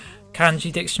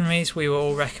 Kanji dictionaries, we were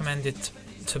all recommended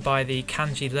to buy the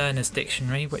Kanji Learner's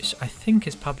Dictionary, which I think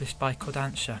is published by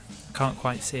Kodansha. I can't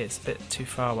quite see it, it's a bit too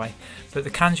far away. But the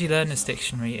Kanji Learner's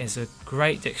Dictionary is a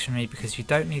great dictionary because you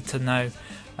don't need to know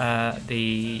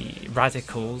the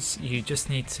radicals, you just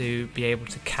need to be able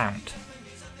to count.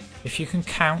 If you can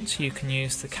count, you can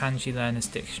use the Kanji Learner's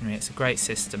Dictionary. It's a great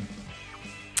system.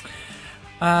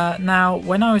 Now,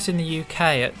 when I was in the UK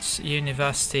at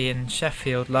university in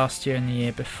Sheffield last year and the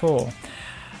year before,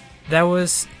 there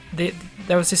was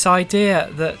this idea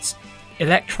that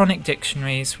electronic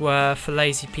dictionaries were for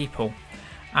lazy people,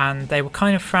 and they were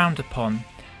kind of frowned upon.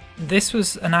 This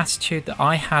was an attitude that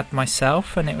I had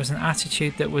myself, and it was an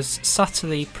attitude that was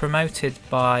subtly promoted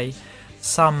by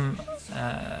some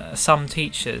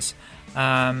teachers.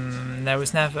 There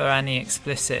was never any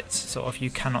explicit sort of you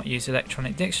cannot use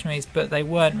electronic dictionaries, but they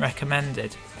weren't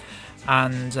recommended.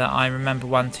 And I remember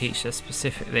one teacher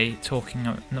specifically talking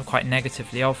quite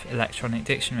negatively of electronic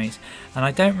dictionaries, and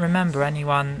I don't remember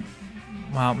anyone,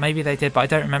 well, maybe they did, but I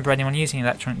don't remember anyone using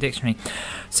electronic dictionary.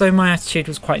 So my attitude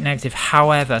was quite negative.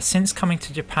 However, since coming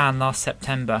to Japan last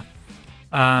September,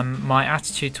 my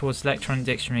attitude towards electronic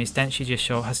dictionaries, Denshi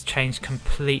Jisho, has changed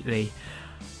completely.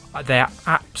 They are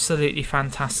absolutely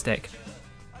fantastic.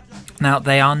 Now,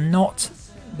 they are not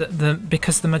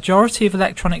because the majority of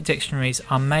electronic dictionaries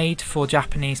are made for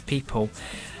Japanese people.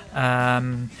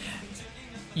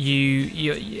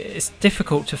 It's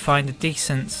difficult to find a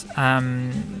decent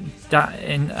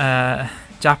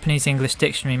Japanese English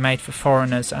dictionary made for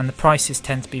foreigners, and the prices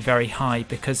tend to be very high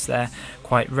because they're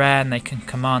quite rare and they can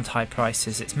command high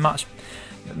prices. It's much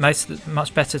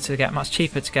better to get, much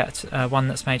cheaper to get one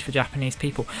that's made for Japanese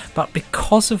people. But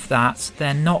because of that,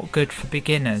 they're not good for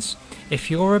beginners.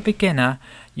 If you're a beginner,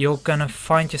 you're going to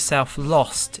find yourself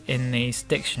lost in these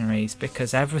dictionaries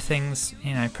because everything's,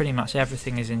 pretty much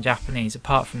everything is in Japanese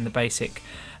apart from the basic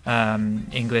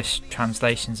English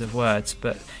translations of words.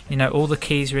 But, all the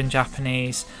keys are in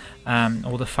Japanese,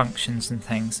 all the functions and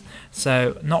things.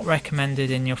 So not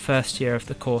recommended in your first year of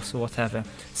the course or whatever.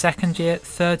 Second year,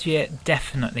 third year,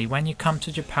 definitely. When you come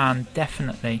to Japan,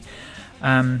 definitely.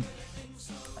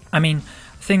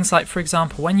 Things like, for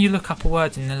example, when you look up a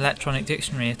word in an electronic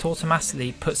dictionary, it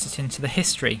automatically puts it into the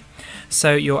history.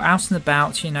 So you're out and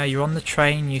about, you're on the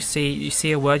train, you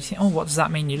see a word, you think, oh, what does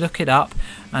that mean? You look it up,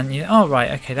 and oh,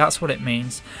 right, okay, that's what it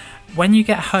means. when you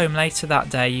get home later that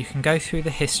day, you can go through the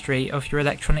history of your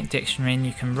electronic dictionary and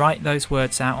you can write those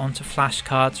words out onto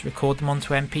flashcards, record them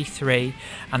onto MP3,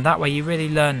 and that way you really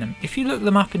learn them. If you look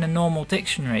them up in a normal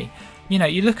dictionary, you know,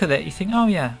 you look at it, you think, oh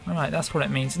yeah, alright, that's what it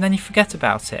means, and then you forget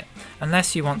about it.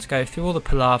 Unless you want to go through all the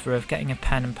palaver of getting a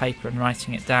pen and paper and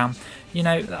writing it down. You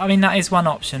know, I mean, that is one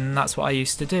option, and that's what I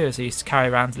used to do, is I used to carry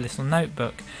around a little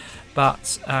notebook.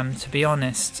 But to be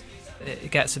honest,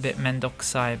 it gets a bit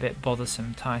mendokusai, a bit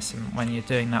bothersome, tiresome when you're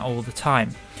doing that all the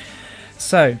time.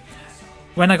 So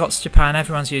when I got to Japan,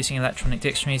 everyone's using electronic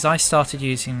dictionaries. I started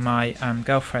using my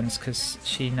girlfriend's because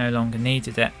she no longer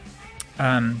needed it,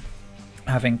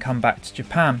 having come back to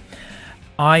Japan.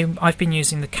 I've been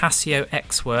using the Casio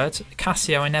X Word.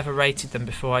 Casio, I never rated them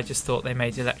before, I just thought they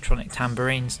made electronic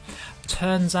tambourines.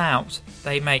 Turns out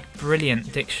they make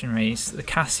brilliant dictionaries. The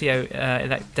Casio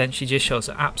Denshi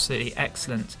Jishos are absolutely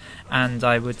excellent, and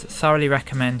I would thoroughly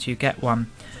recommend you get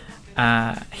one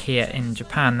here in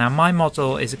Japan. Now, my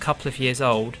model is a couple of years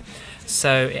old,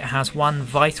 so it has one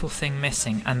vital thing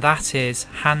missing, and that is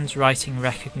handwriting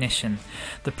recognition.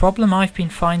 The problem I've been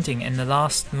finding in the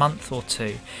last month or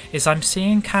two is I'm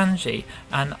seeing kanji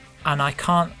and I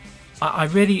can't. I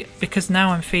really, because now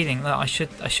I'm feeling that I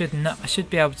should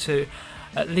be able to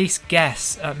at least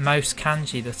guess at most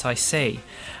kanji that I see.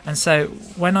 And so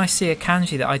when I see a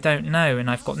kanji that I don't know and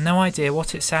I've got no idea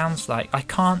what it sounds like, I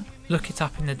can't look it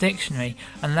up in the dictionary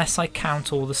unless I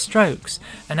count all the strokes.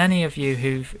 And any of you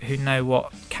who know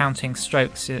what counting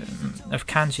strokes of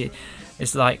kanji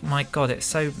is like, my god, it's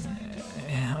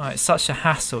such a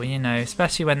hassle, you know,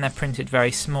 especially when they're printed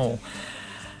very small.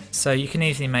 So you can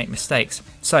easily make mistakes.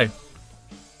 So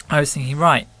I was thinking,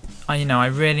 right, I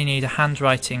really need a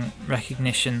handwriting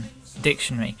recognition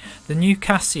dictionary. The new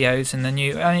Casios and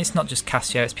it's not just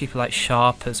Casio, it's people like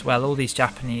Sharp as well, all these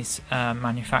Japanese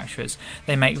manufacturers.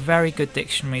 They make very good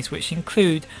dictionaries which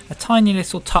include a tiny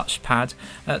little touchpad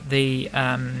at the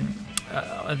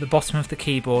bottom of the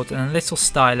keyboard and a little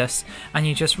stylus, and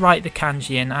you just write the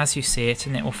kanji in as you see it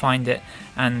and it will find it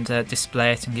and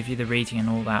display it and give you the reading and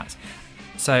all that.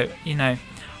 So,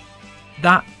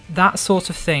 that sort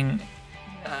of thing,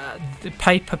 the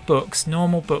paper books,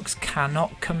 normal books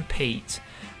cannot compete,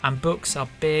 and books are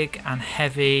big and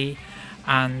heavy,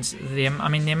 and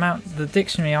the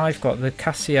dictionary I've got, the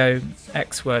Casio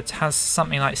X Words, has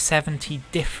something like 70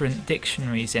 different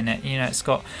dictionaries in it. It's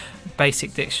got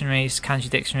basic dictionaries, kanji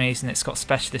dictionaries, and it's got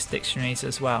specialist dictionaries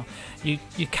as well. You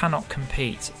cannot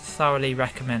compete. Thoroughly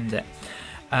recommend it.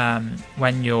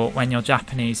 When your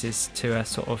Japanese is to a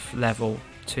sort of level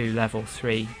 2, level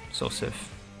 3 sort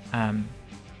of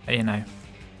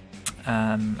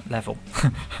level,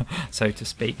 so to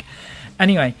speak.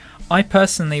 Anyway, I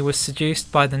personally was seduced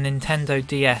by the Nintendo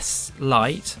DS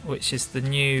Lite, which is the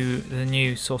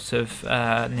new sort of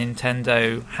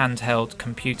Nintendo handheld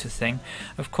computer thing.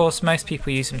 Of course, most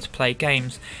people use them to play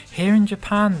games. Here in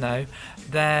Japan, though,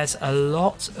 there's a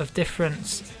lot of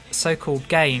different so-called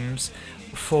games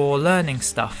for learning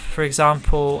stuff. For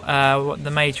example, the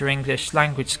major English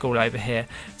language school over here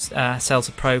sells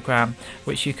a program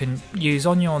which you can use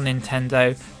on your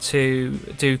Nintendo to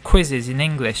do quizzes in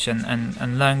English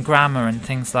and learn grammar and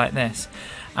things like this.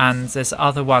 And there's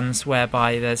other ones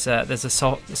whereby there's a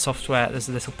software, there's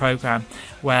a little program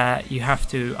where you have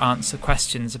to answer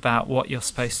questions about what you're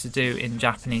supposed to do in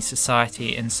Japanese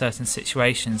society in certain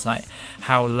situations, like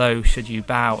how low should you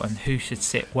bow and who should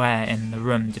sit where in the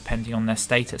room depending on their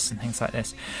status and things like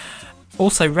this.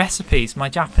 Also recipes. My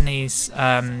Japanese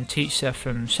teacher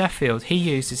from Sheffield, he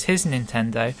uses his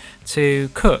Nintendo to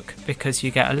cook, because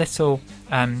you get a little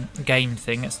game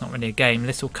thing, it's not really a game,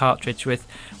 little cartridge with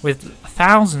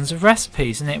thousands of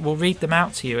recipes, and it will read them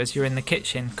out to you as you're in the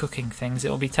kitchen cooking things. It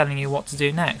will be telling you what to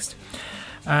do next.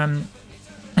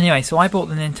 Anyway, so I bought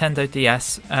the Nintendo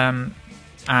DS and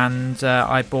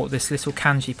I bought this little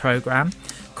kanji program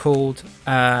called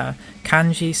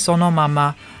Kanji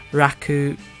Sonomama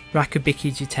Rakubiki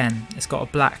Jiten. It's got a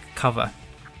black cover.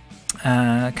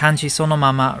 Kanji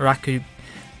Sonomama Rakubiki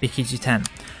Jiten.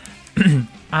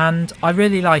 And I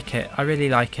really like it.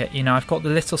 I've got the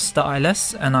little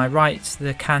stylus and I write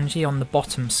the kanji on the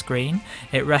bottom screen.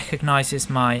 It recognises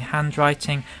my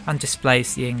handwriting and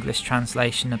displays the English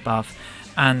translation above,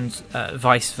 and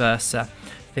vice versa,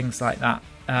 things like that.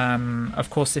 Of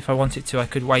course, if I wanted to, I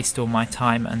could waste all my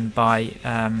time and buy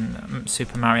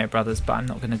Super Mario Brothers, but I'm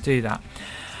not going to do that.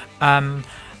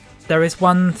 There is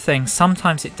one thing,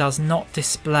 sometimes it does not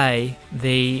display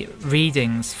the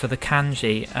readings for the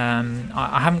kanji.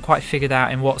 I haven't quite figured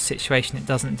out in what situation it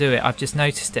doesn't do it. I've just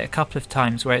noticed it a couple of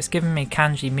times where it's given me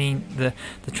kanji,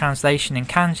 the translation in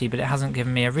kanji, but it hasn't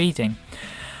given me a reading.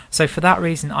 So for that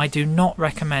reason, I do not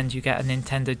recommend you get a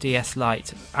Nintendo DS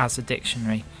Lite as a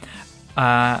dictionary.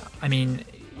 I mean,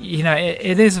 you know,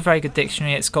 it is a very good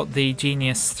dictionary. It's got the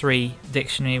Genius 3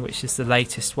 dictionary, which is the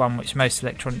latest one, which most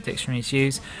electronic dictionaries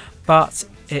use. But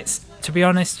it's, to be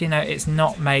honest, you know, it's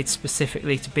not made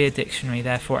specifically to be a dictionary,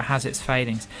 therefore it has its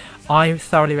failings. I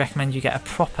thoroughly recommend you get a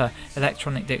proper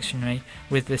electronic dictionary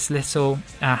with this little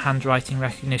handwriting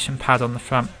recognition pad on the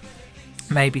front.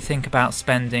 Maybe think about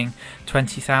spending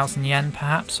 20,000 yen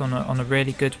perhaps on a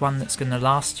really good one that's going to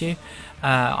last you.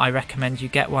 I recommend you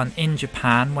get one in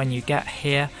Japan. When you get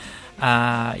here,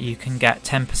 you can get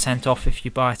 10% off if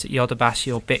you buy it at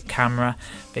Yodobashi or Bit Camera,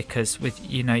 because with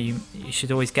you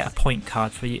should always get a point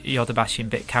card for Yodobashi and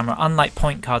Bit Camera. Unlike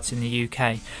point cards in the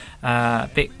UK,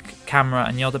 Bit Camera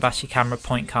and Yodobashi Camera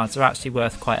point cards are actually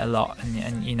worth quite a lot,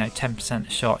 and you know, 10% a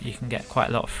shot, you can get quite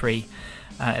a lot of free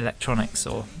electronics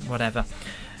or whatever.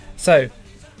 So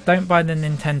don't buy the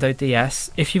Nintendo DS.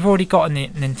 If you've already got a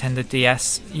Nintendo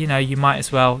DS, you know, you might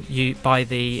as well buy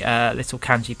the little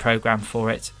kanji program for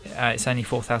it. It's only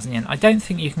 4,000 yen. I don't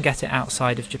think you can get it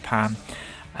outside of Japan.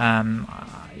 I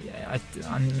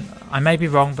may be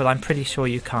wrong, but I'm pretty sure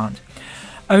you can't.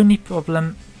 Only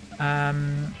problem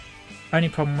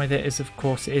with it is, of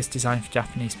course, it is designed for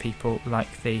Japanese people,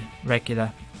 like the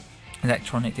regular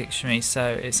electronic dictionary. So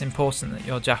it's important that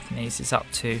your Japanese is up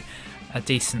to a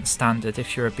decent standard.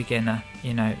 If you're a beginner,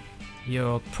 you know,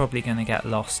 you're probably going to get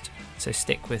lost, so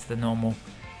stick with the normal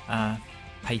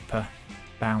paper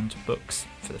bound books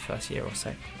for the first year or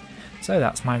so. So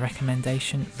that's my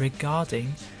recommendation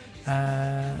regarding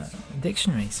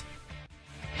dictionaries.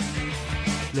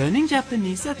 Learning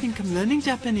Japanese, I think I'm learning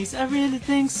Japanese, I really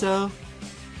think so.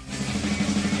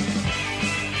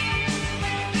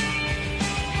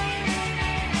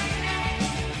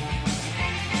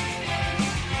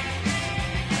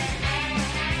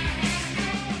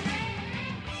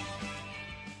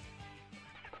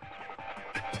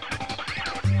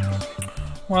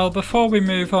 Well, before we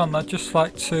move on, I'd just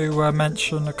like to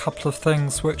mention a couple of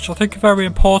things which I think are very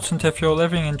important if you're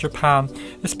living in Japan,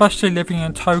 especially living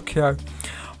in Tokyo.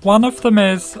 One of them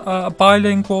is a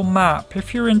bilingual map.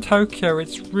 If you're in Tokyo,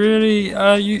 it's really,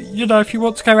 you know, if you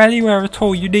want to go anywhere at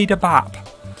all, you need a map.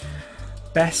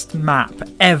 Best map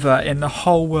ever in the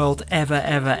whole world,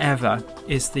 ever,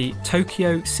 is the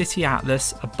Tokyo City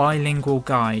Atlas, a bilingual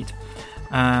guide.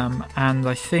 And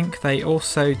I think they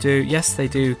also do, yes, they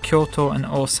do Kyoto and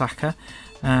Osaka.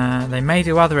 They may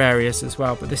do other areas as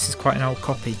well, but this is quite an old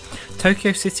copy.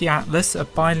 Tokyo City Atlas, a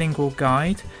bilingual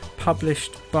guide,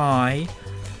 published by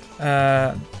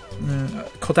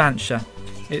Kodansha.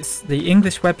 It's the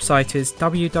English website is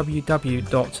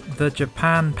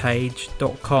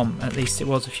www.thejapanpage.com. At least it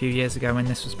was a few years ago when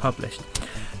this was published.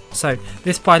 So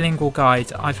this bilingual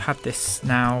guide, I've had this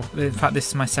now, in fact this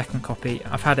is my second copy.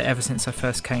 I've had it ever since I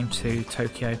first came to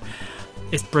Tokyo.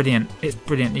 It's brilliant,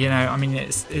 you know, I mean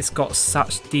it's got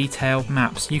such detailed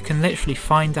maps. You can literally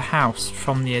find a house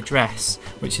from the address,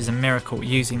 which is a miracle,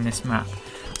 using this map.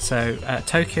 So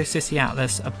Tokyo City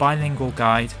Atlas, a bilingual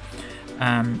guide.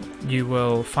 You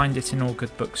will find it in all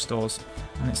good bookstores,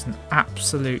 and it's an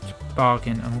absolute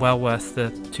bargain and well worth the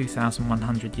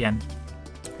 2,100 yen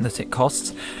that it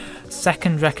costs.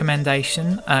 Second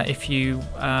recommendation, if you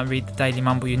read the Daily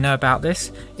Mumble, you know about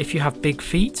this. If you have big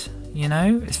feet, you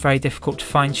know, it's very difficult to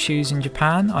find shoes in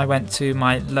Japan. I went to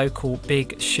my local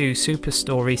big shoe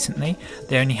superstore recently.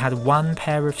 They only had one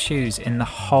pair of shoes in the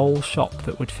whole shop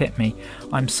that would fit me.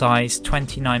 I'm size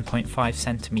 29.5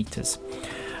 centimeters.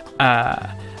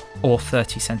 Or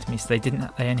 30 centimeters. They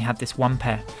only had this one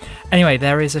pair. Anyway,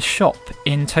 there is a shop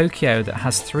in Tokyo that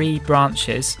has 3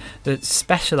 branches that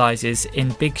specializes in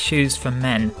big shoes for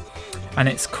men, and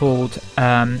it's called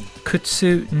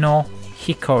Kutsu no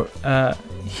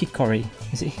Hikori.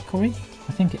 Is it Hikori?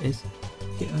 I think it is.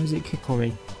 Or is it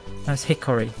Hikori? No, it's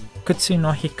Hikori. Kutsu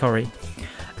no Hikori.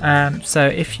 So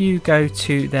if you go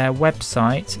to their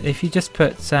website, if you just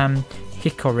put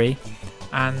Hikori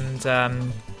and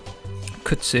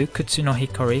Kutsu no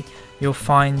Hikori, you'll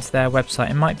find their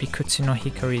website. It might be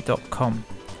kutsunohikori.com.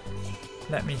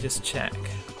 Let me just check.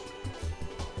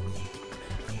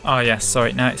 Oh yes,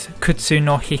 sorry, no, it's Kutsu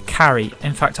no Hikari.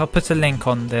 In fact, I'll put a link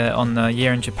on the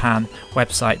Year in Japan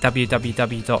website,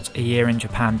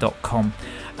 www.ayearinjapan.com.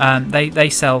 They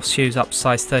sell shoes up to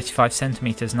size 35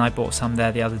 centimeters, and I bought some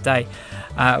there the other day,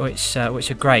 which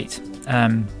are great.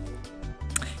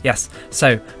 Yes,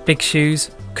 so big shoes.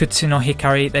 Kutsu no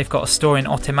Hikari, they've got a store in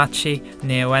Otemachi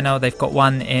near Ueno, they've got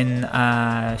one in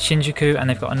Shinjuku, and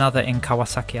they've got another in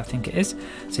Kawasaki, I think it is.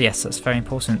 So yes, that's very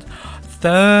important.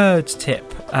 third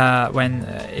tip,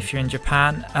 if you're in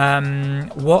Japan,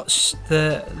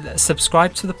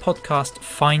 subscribe to the podcast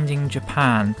Finding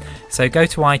Japan. So go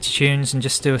to iTunes and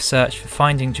just do a search for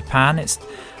Finding Japan. It's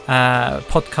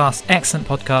excellent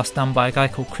podcast done by a guy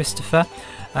called Christopher.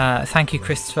 Thank you,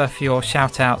 Christopher, for your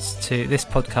shout outs to this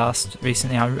podcast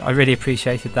recently. I really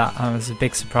appreciated that. It was a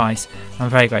big surprise.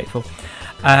 I'm very grateful.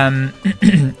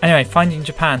 Anyway, Finding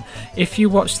Japan. If you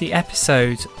watch the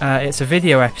episode, it's a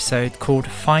video episode called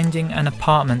Finding an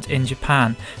Apartment in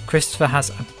Japan. Christopher has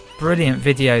a brilliant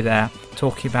video there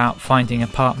talking about finding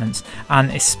apartments, and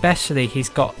especially he's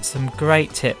got some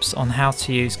great tips on how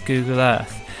to use Google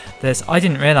Earth. I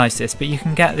didn't realise this, but you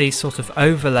can get these sort of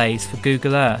overlays for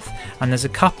Google Earth, and there's a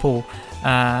couple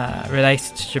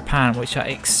related to Japan which are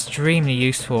extremely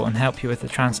useful and help you with the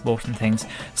transport and things.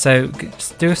 So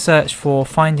do a search for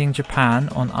Finding Japan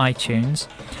on iTunes,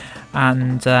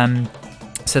 and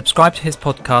subscribe to his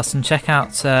podcast and check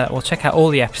out all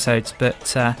the episodes,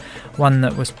 but one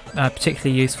that was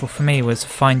particularly useful for me was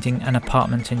Finding an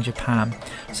Apartment in Japan,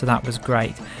 so that was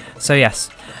great. So yes,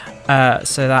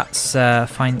 so that's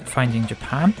Finding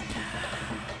Japan.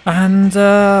 And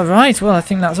right, well, I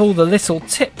think that's all the little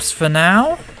tips for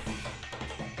now.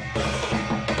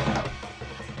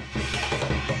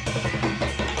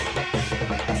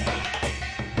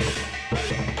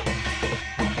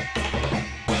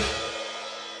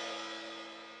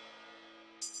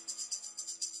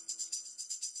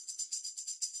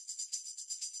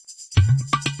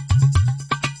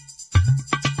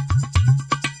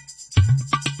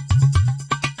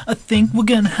 I think we're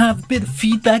gonna have a bit of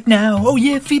feedback now. Oh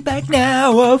yeah, feedback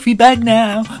now. Oh, feedback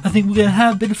now. I think we're gonna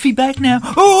have a bit of feedback now.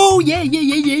 Oh yeah, yeah,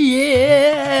 yeah, yeah,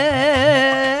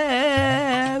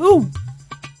 yeah. Ooh.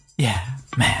 Yeah,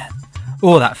 man.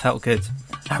 Oh, that felt good.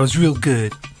 That was real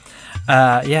good.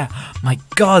 Yeah, my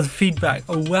God, feedback.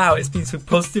 Oh wow, it's been so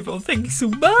positive. Oh, thank you so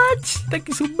much. Thank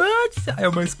you so much. I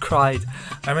almost cried.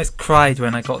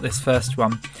 When I got this first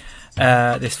one.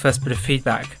 This first bit of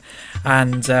feedback.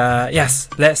 And yes,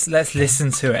 let's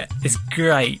listen to it. It's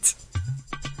great.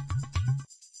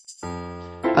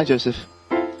 Hi Joseph,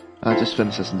 I just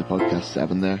finished listening to podcast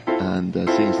 7 there, and seeing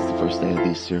as it's the first day of the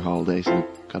Easter holidays and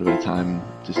I've got a bit of time,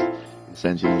 just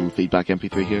send you a little feedback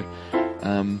MP3 here.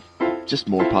 Just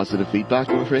more positive feedback,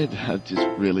 I'm afraid. I've just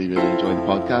really enjoyed the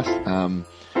podcast.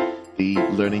 The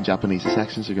learning Japanese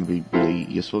sections are going to be really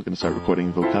useful. Going to start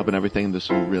recording vocab and everything. There's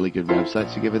some really good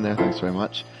websites you give in there. Thanks very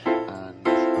much. And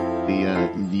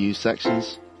the news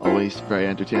sections, always very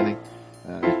entertaining.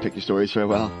 You pick your stories very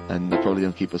well, and they probably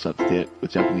don't keep us up to date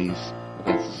with Japanese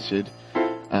events as it should.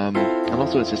 And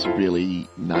also, it's just a really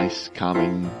nice,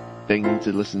 calming thing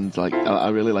to listen to. Like, I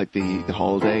really like the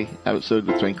holiday episode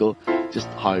with Twinkle. Just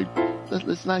how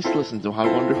it's nice to listen to how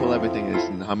wonderful everything is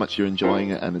and how much you're enjoying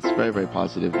it, and it's very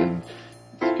positive and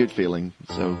it's a good feeling.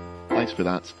 So thanks for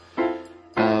that.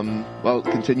 Well,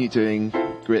 continue doing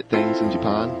great things in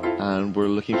Japan, and we're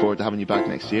looking forward to having you back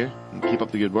next year. And keep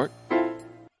up the good work.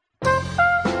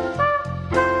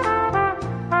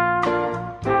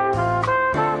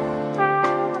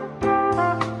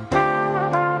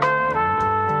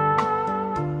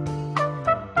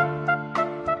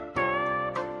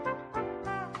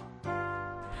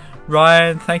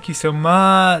 Ryan, thank you so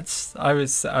much. I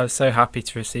was so happy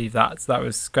to receive that. That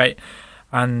was great.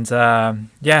 And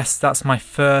yes, that's my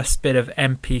first bit of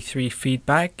MP3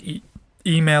 feedback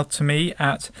emailed to me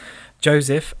at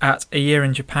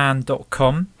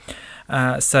joseph@ayearinjapan.com.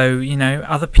 So, you know,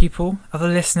 other people, other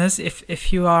listeners,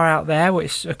 if you are out there,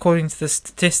 which according to the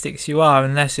statistics you are,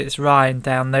 unless it's Ryan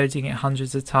downloading it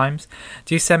hundreds of times,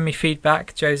 do send me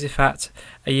feedback,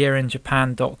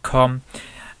 joseph@ayearinjapan.com.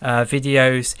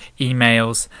 Videos,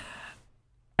 emails,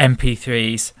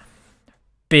 MP3s,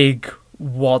 big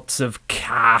wads of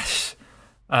cash,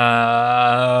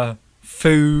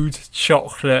 food,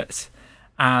 chocolate,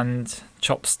 and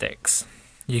chopsticks.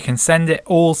 You can send it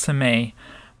all to me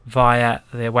via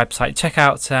the website. Check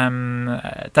out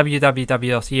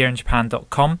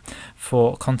www.ayearinjapan.com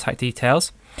for contact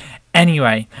details.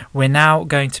 Anyway, we're now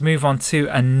going to move on to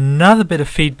another bit of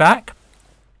feedback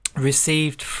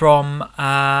received from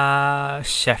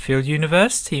Sheffield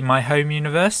University, my home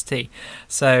university.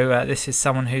 So this is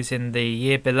someone who's in the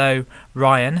year below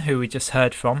Ryan, who we just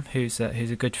heard from, who's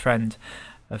a good friend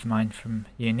of mine from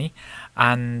uni.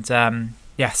 And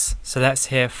yes, so let's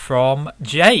hear from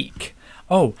Jake.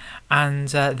 Oh, and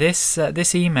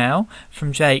this email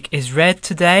from Jake is read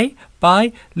today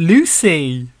by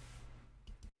Lucy.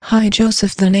 Hi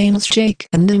Joseph, the name's Jake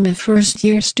and I'm a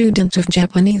first-year student of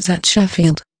Japanese at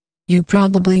Sheffield You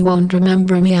probably won't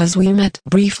remember me as we met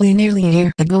briefly nearly a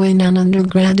year ago in an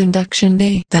undergrad induction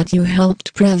day that you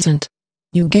helped present.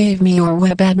 You gave me your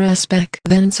web address back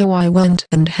then, so I went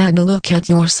and had a look at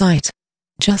your site.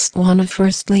 Just wanna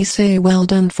firstly say well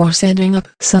done for setting up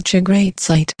such a great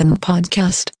site and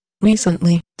podcast.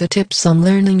 Recently, the tips on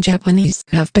learning Japanese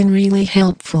have been really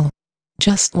helpful.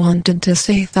 Just wanted to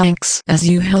say thanks as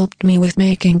you helped me with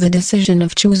making the decision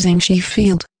of choosing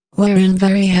Sheffield, where I'm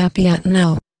very happy at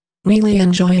now. Really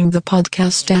enjoying the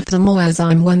podcast at the mo, as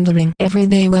I'm wondering every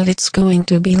day what it's going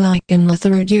to be like in the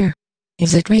third year.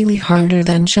 Is it really harder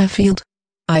than Sheffield?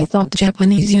 I thought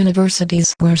Japanese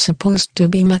universities were supposed to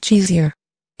be much easier.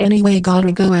 Anyway,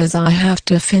 gotta go as I have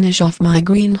to finish off my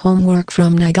green homework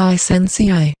from Nagai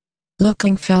Sensei.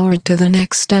 Looking forward to the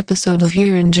next episode of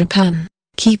Here in Japan.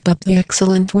 Keep up the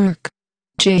excellent work.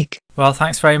 Jake. Well,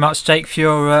 thanks very much, Jake, for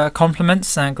your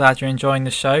compliments. I'm glad you're enjoying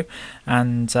the show.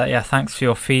 And yeah, thanks for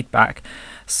your feedback.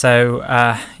 So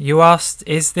you asked,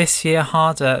 is this year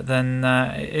harder than,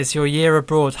 is your year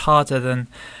abroad harder than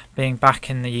being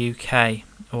back in the UK?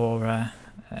 Or,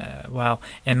 well,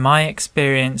 in my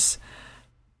experience,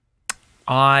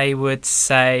 I would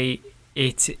say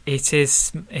it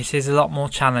is a lot more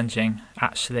challenging,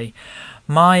 actually.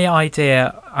 My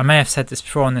idea, I may have said this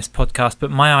before on this podcast,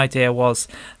 but my idea was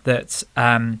that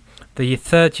the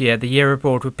third year, the year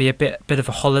abroad, would be a bit of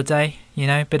a holiday, you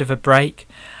know, a bit of a break.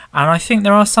 And I think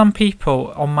there are some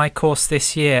people on my course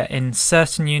this year in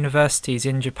certain universities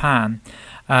in Japan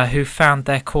who found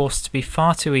their course to be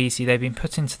far too easy. They've been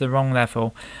put into the wrong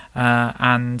level,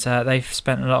 and they've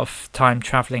spent a lot of time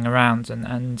travelling around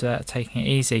and taking it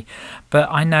easy. But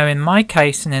I know in my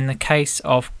case, and in the case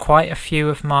of quite a few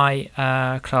of my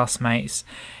classmates,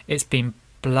 it's been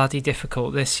bloody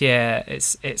difficult this year.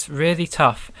 It's really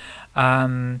tough.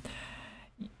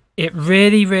 It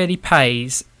really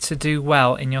pays to do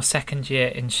well in your second year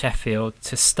in Sheffield,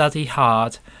 to study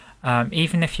hard.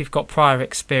 Even if you've got prior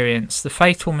experience. The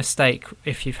fatal mistake,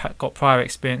 if you've got prior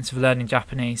experience of learning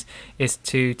Japanese, is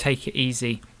to take it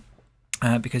easy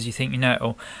because you think you know it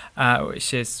all,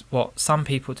 which is what some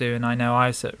people do, and I know I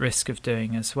was at risk of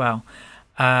doing as well.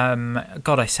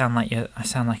 God, I sound like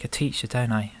a teacher,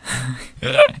 don't I?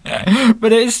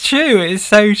 But it's true. It's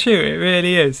so true. It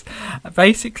really is.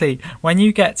 Basically, when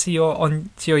you get to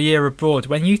your year abroad,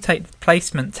 when you take the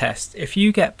placement test, if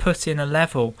you get put in a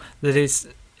level that is,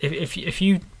 if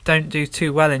you don't do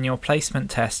too well in your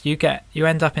placement test, you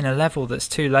end up in a level that's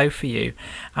too low for you,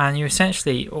 and you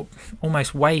essentially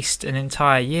almost waste an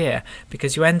entire year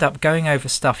because you end up going over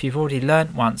stuff you've already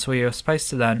learnt once, or you're supposed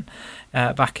to learn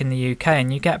back in the UK,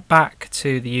 and you get back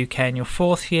to the UK in your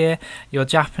fourth year. Your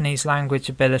Japanese language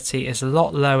ability is a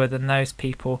lot lower than those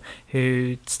people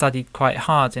who studied quite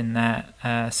hard in their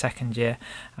second year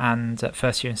and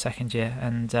first year and second year,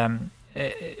 and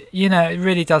you know, it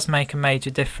really does make a major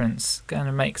difference, and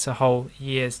it makes a whole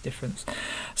year's difference.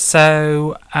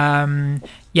 So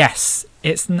yes,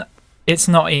 it's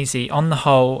not easy on the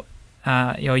whole.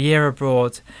 Your year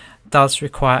abroad does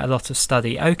require a lot of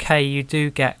study. Okay, you do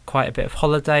get quite a bit of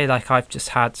holiday, like I've just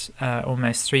had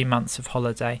almost 3 months of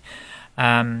holiday,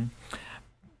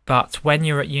 but when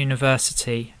you're at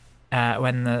university,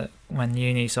 when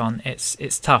uni's on,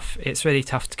 it's tough. It's really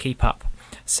tough to keep up.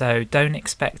 So don't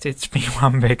expect it to be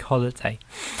one big holiday.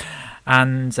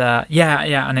 And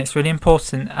and it's really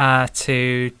important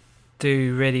to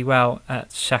do really well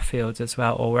at Sheffield as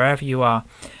well, or wherever you are.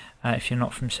 If you're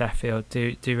not from Sheffield,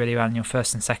 do really well in your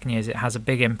first and second years. It has a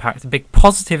big impact, a big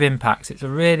positive impact. It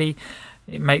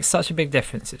makes such a big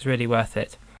difference. It's really worth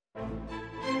it.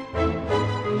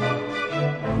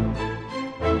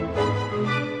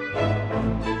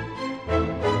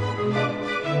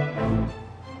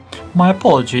 My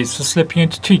apologies for slipping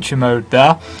into teacher mode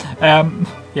there.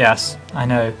 Yes, I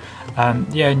know.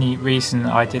 The only reason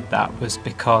I did that was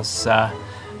because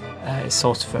it's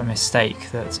sort of a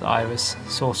mistake that I was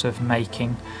sort of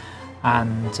making,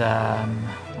 and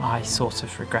I sort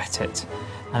of regret it,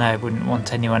 and I wouldn't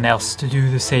want anyone else to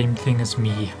do the same thing as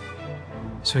me.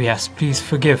 So yes, please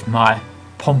forgive my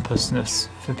pompousness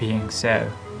for being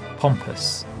so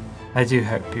pompous. I do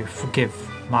hope you forgive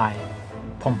my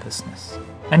pompousness.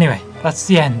 Anyway, that's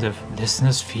the end of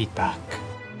listeners' feedback.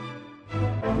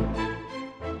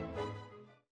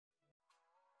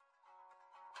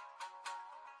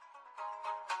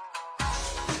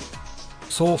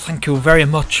 So thank you very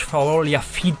much for all your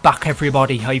feedback,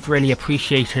 everybody. I've really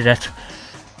appreciated it.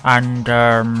 And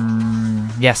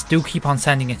yes, do keep on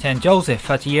sending it in. Joseph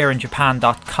at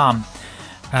yearinjapan.com.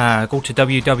 Go to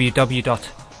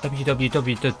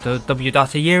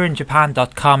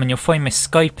www.ayearinjapan.com and you'll find my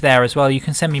Skype there as well. You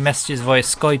can send me messages via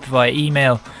Skype, via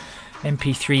email,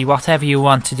 MP3, whatever you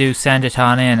want to do, send it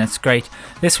on in. It's great.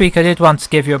 This week I did want to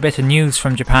give you a bit of news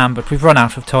from Japan, but we've run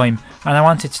out of time. And I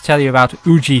wanted to tell you about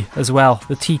Uji as well,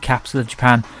 the tea capsule of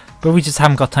Japan. But we just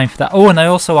haven't got time for that. Oh, and I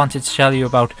also wanted to tell you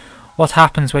about what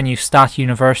happens when you start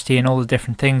university and all the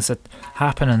different things that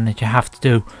happen and that you have to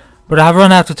do. But I've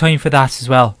run out of time for that as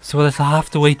well, so I'll have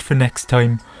to wait for next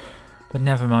time. But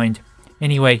never mind.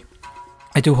 Anyway,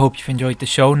 I do hope you've enjoyed the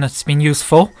show and it's been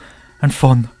useful and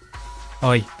fun.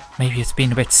 Oi, maybe it's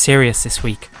been a bit serious this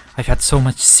week. I've had so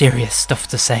much serious stuff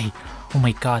to say. Oh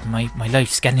my god, my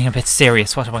life's getting a bit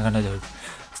serious. What am I going to do?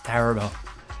 It's terrible.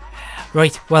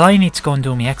 Right, well I need to go and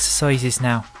do my exercises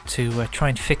now to try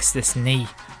and fix this knee.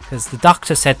 Because the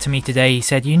doctor said to me today, he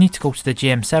said, you need to go to the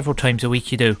gym several times a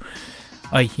week, you do.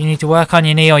 You need to work on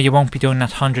your knee or you won't be doing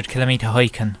that 100-kilometre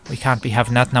hiking. We can't be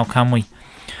having that now, can we?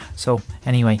 So,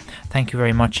 anyway, thank you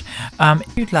very much.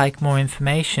 If you'd like more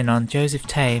information on Joseph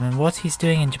Tame and what he's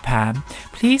doing in Japan,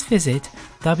 please visit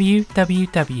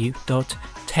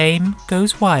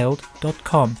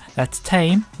www.tamegoeswild.com. That's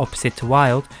tame, opposite to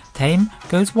wild,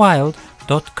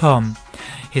 tamegoeswild.com.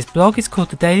 His blog is called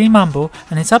The Daily Mumble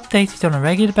and is updated on a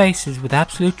regular basis with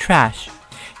absolute trash.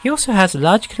 He also has a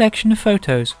large collection of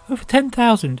photos, over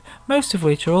 10,000, most of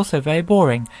which are also very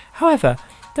boring. However,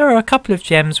 there are a couple of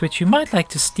gems which you might like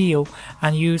to steal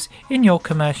and use in your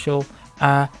commercial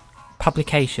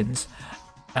publications,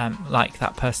 like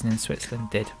that person in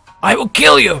Switzerland did. I will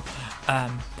kill you!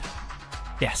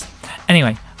 Yes.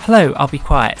 Anyway, hello, I'll be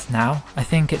quiet now. I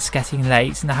think it's getting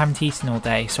late and I haven't eaten all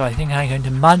day, so I think I'm going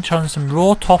to munch on some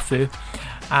raw tofu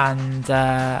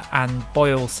and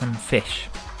boil some fish.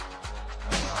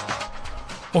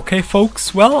 Okay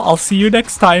folks, well, I'll see you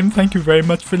next time. Thank you very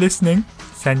much for listening.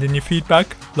 Send in your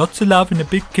feedback. Lots of love and a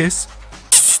big kiss.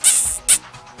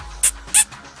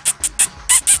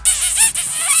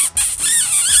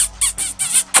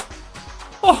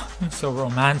 Oh, I'm so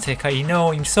romantic. I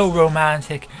know, I'm so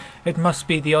romantic. It must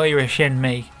be the Irish in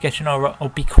me. Getting all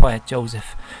be quiet,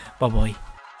 Joseph. Bye bye.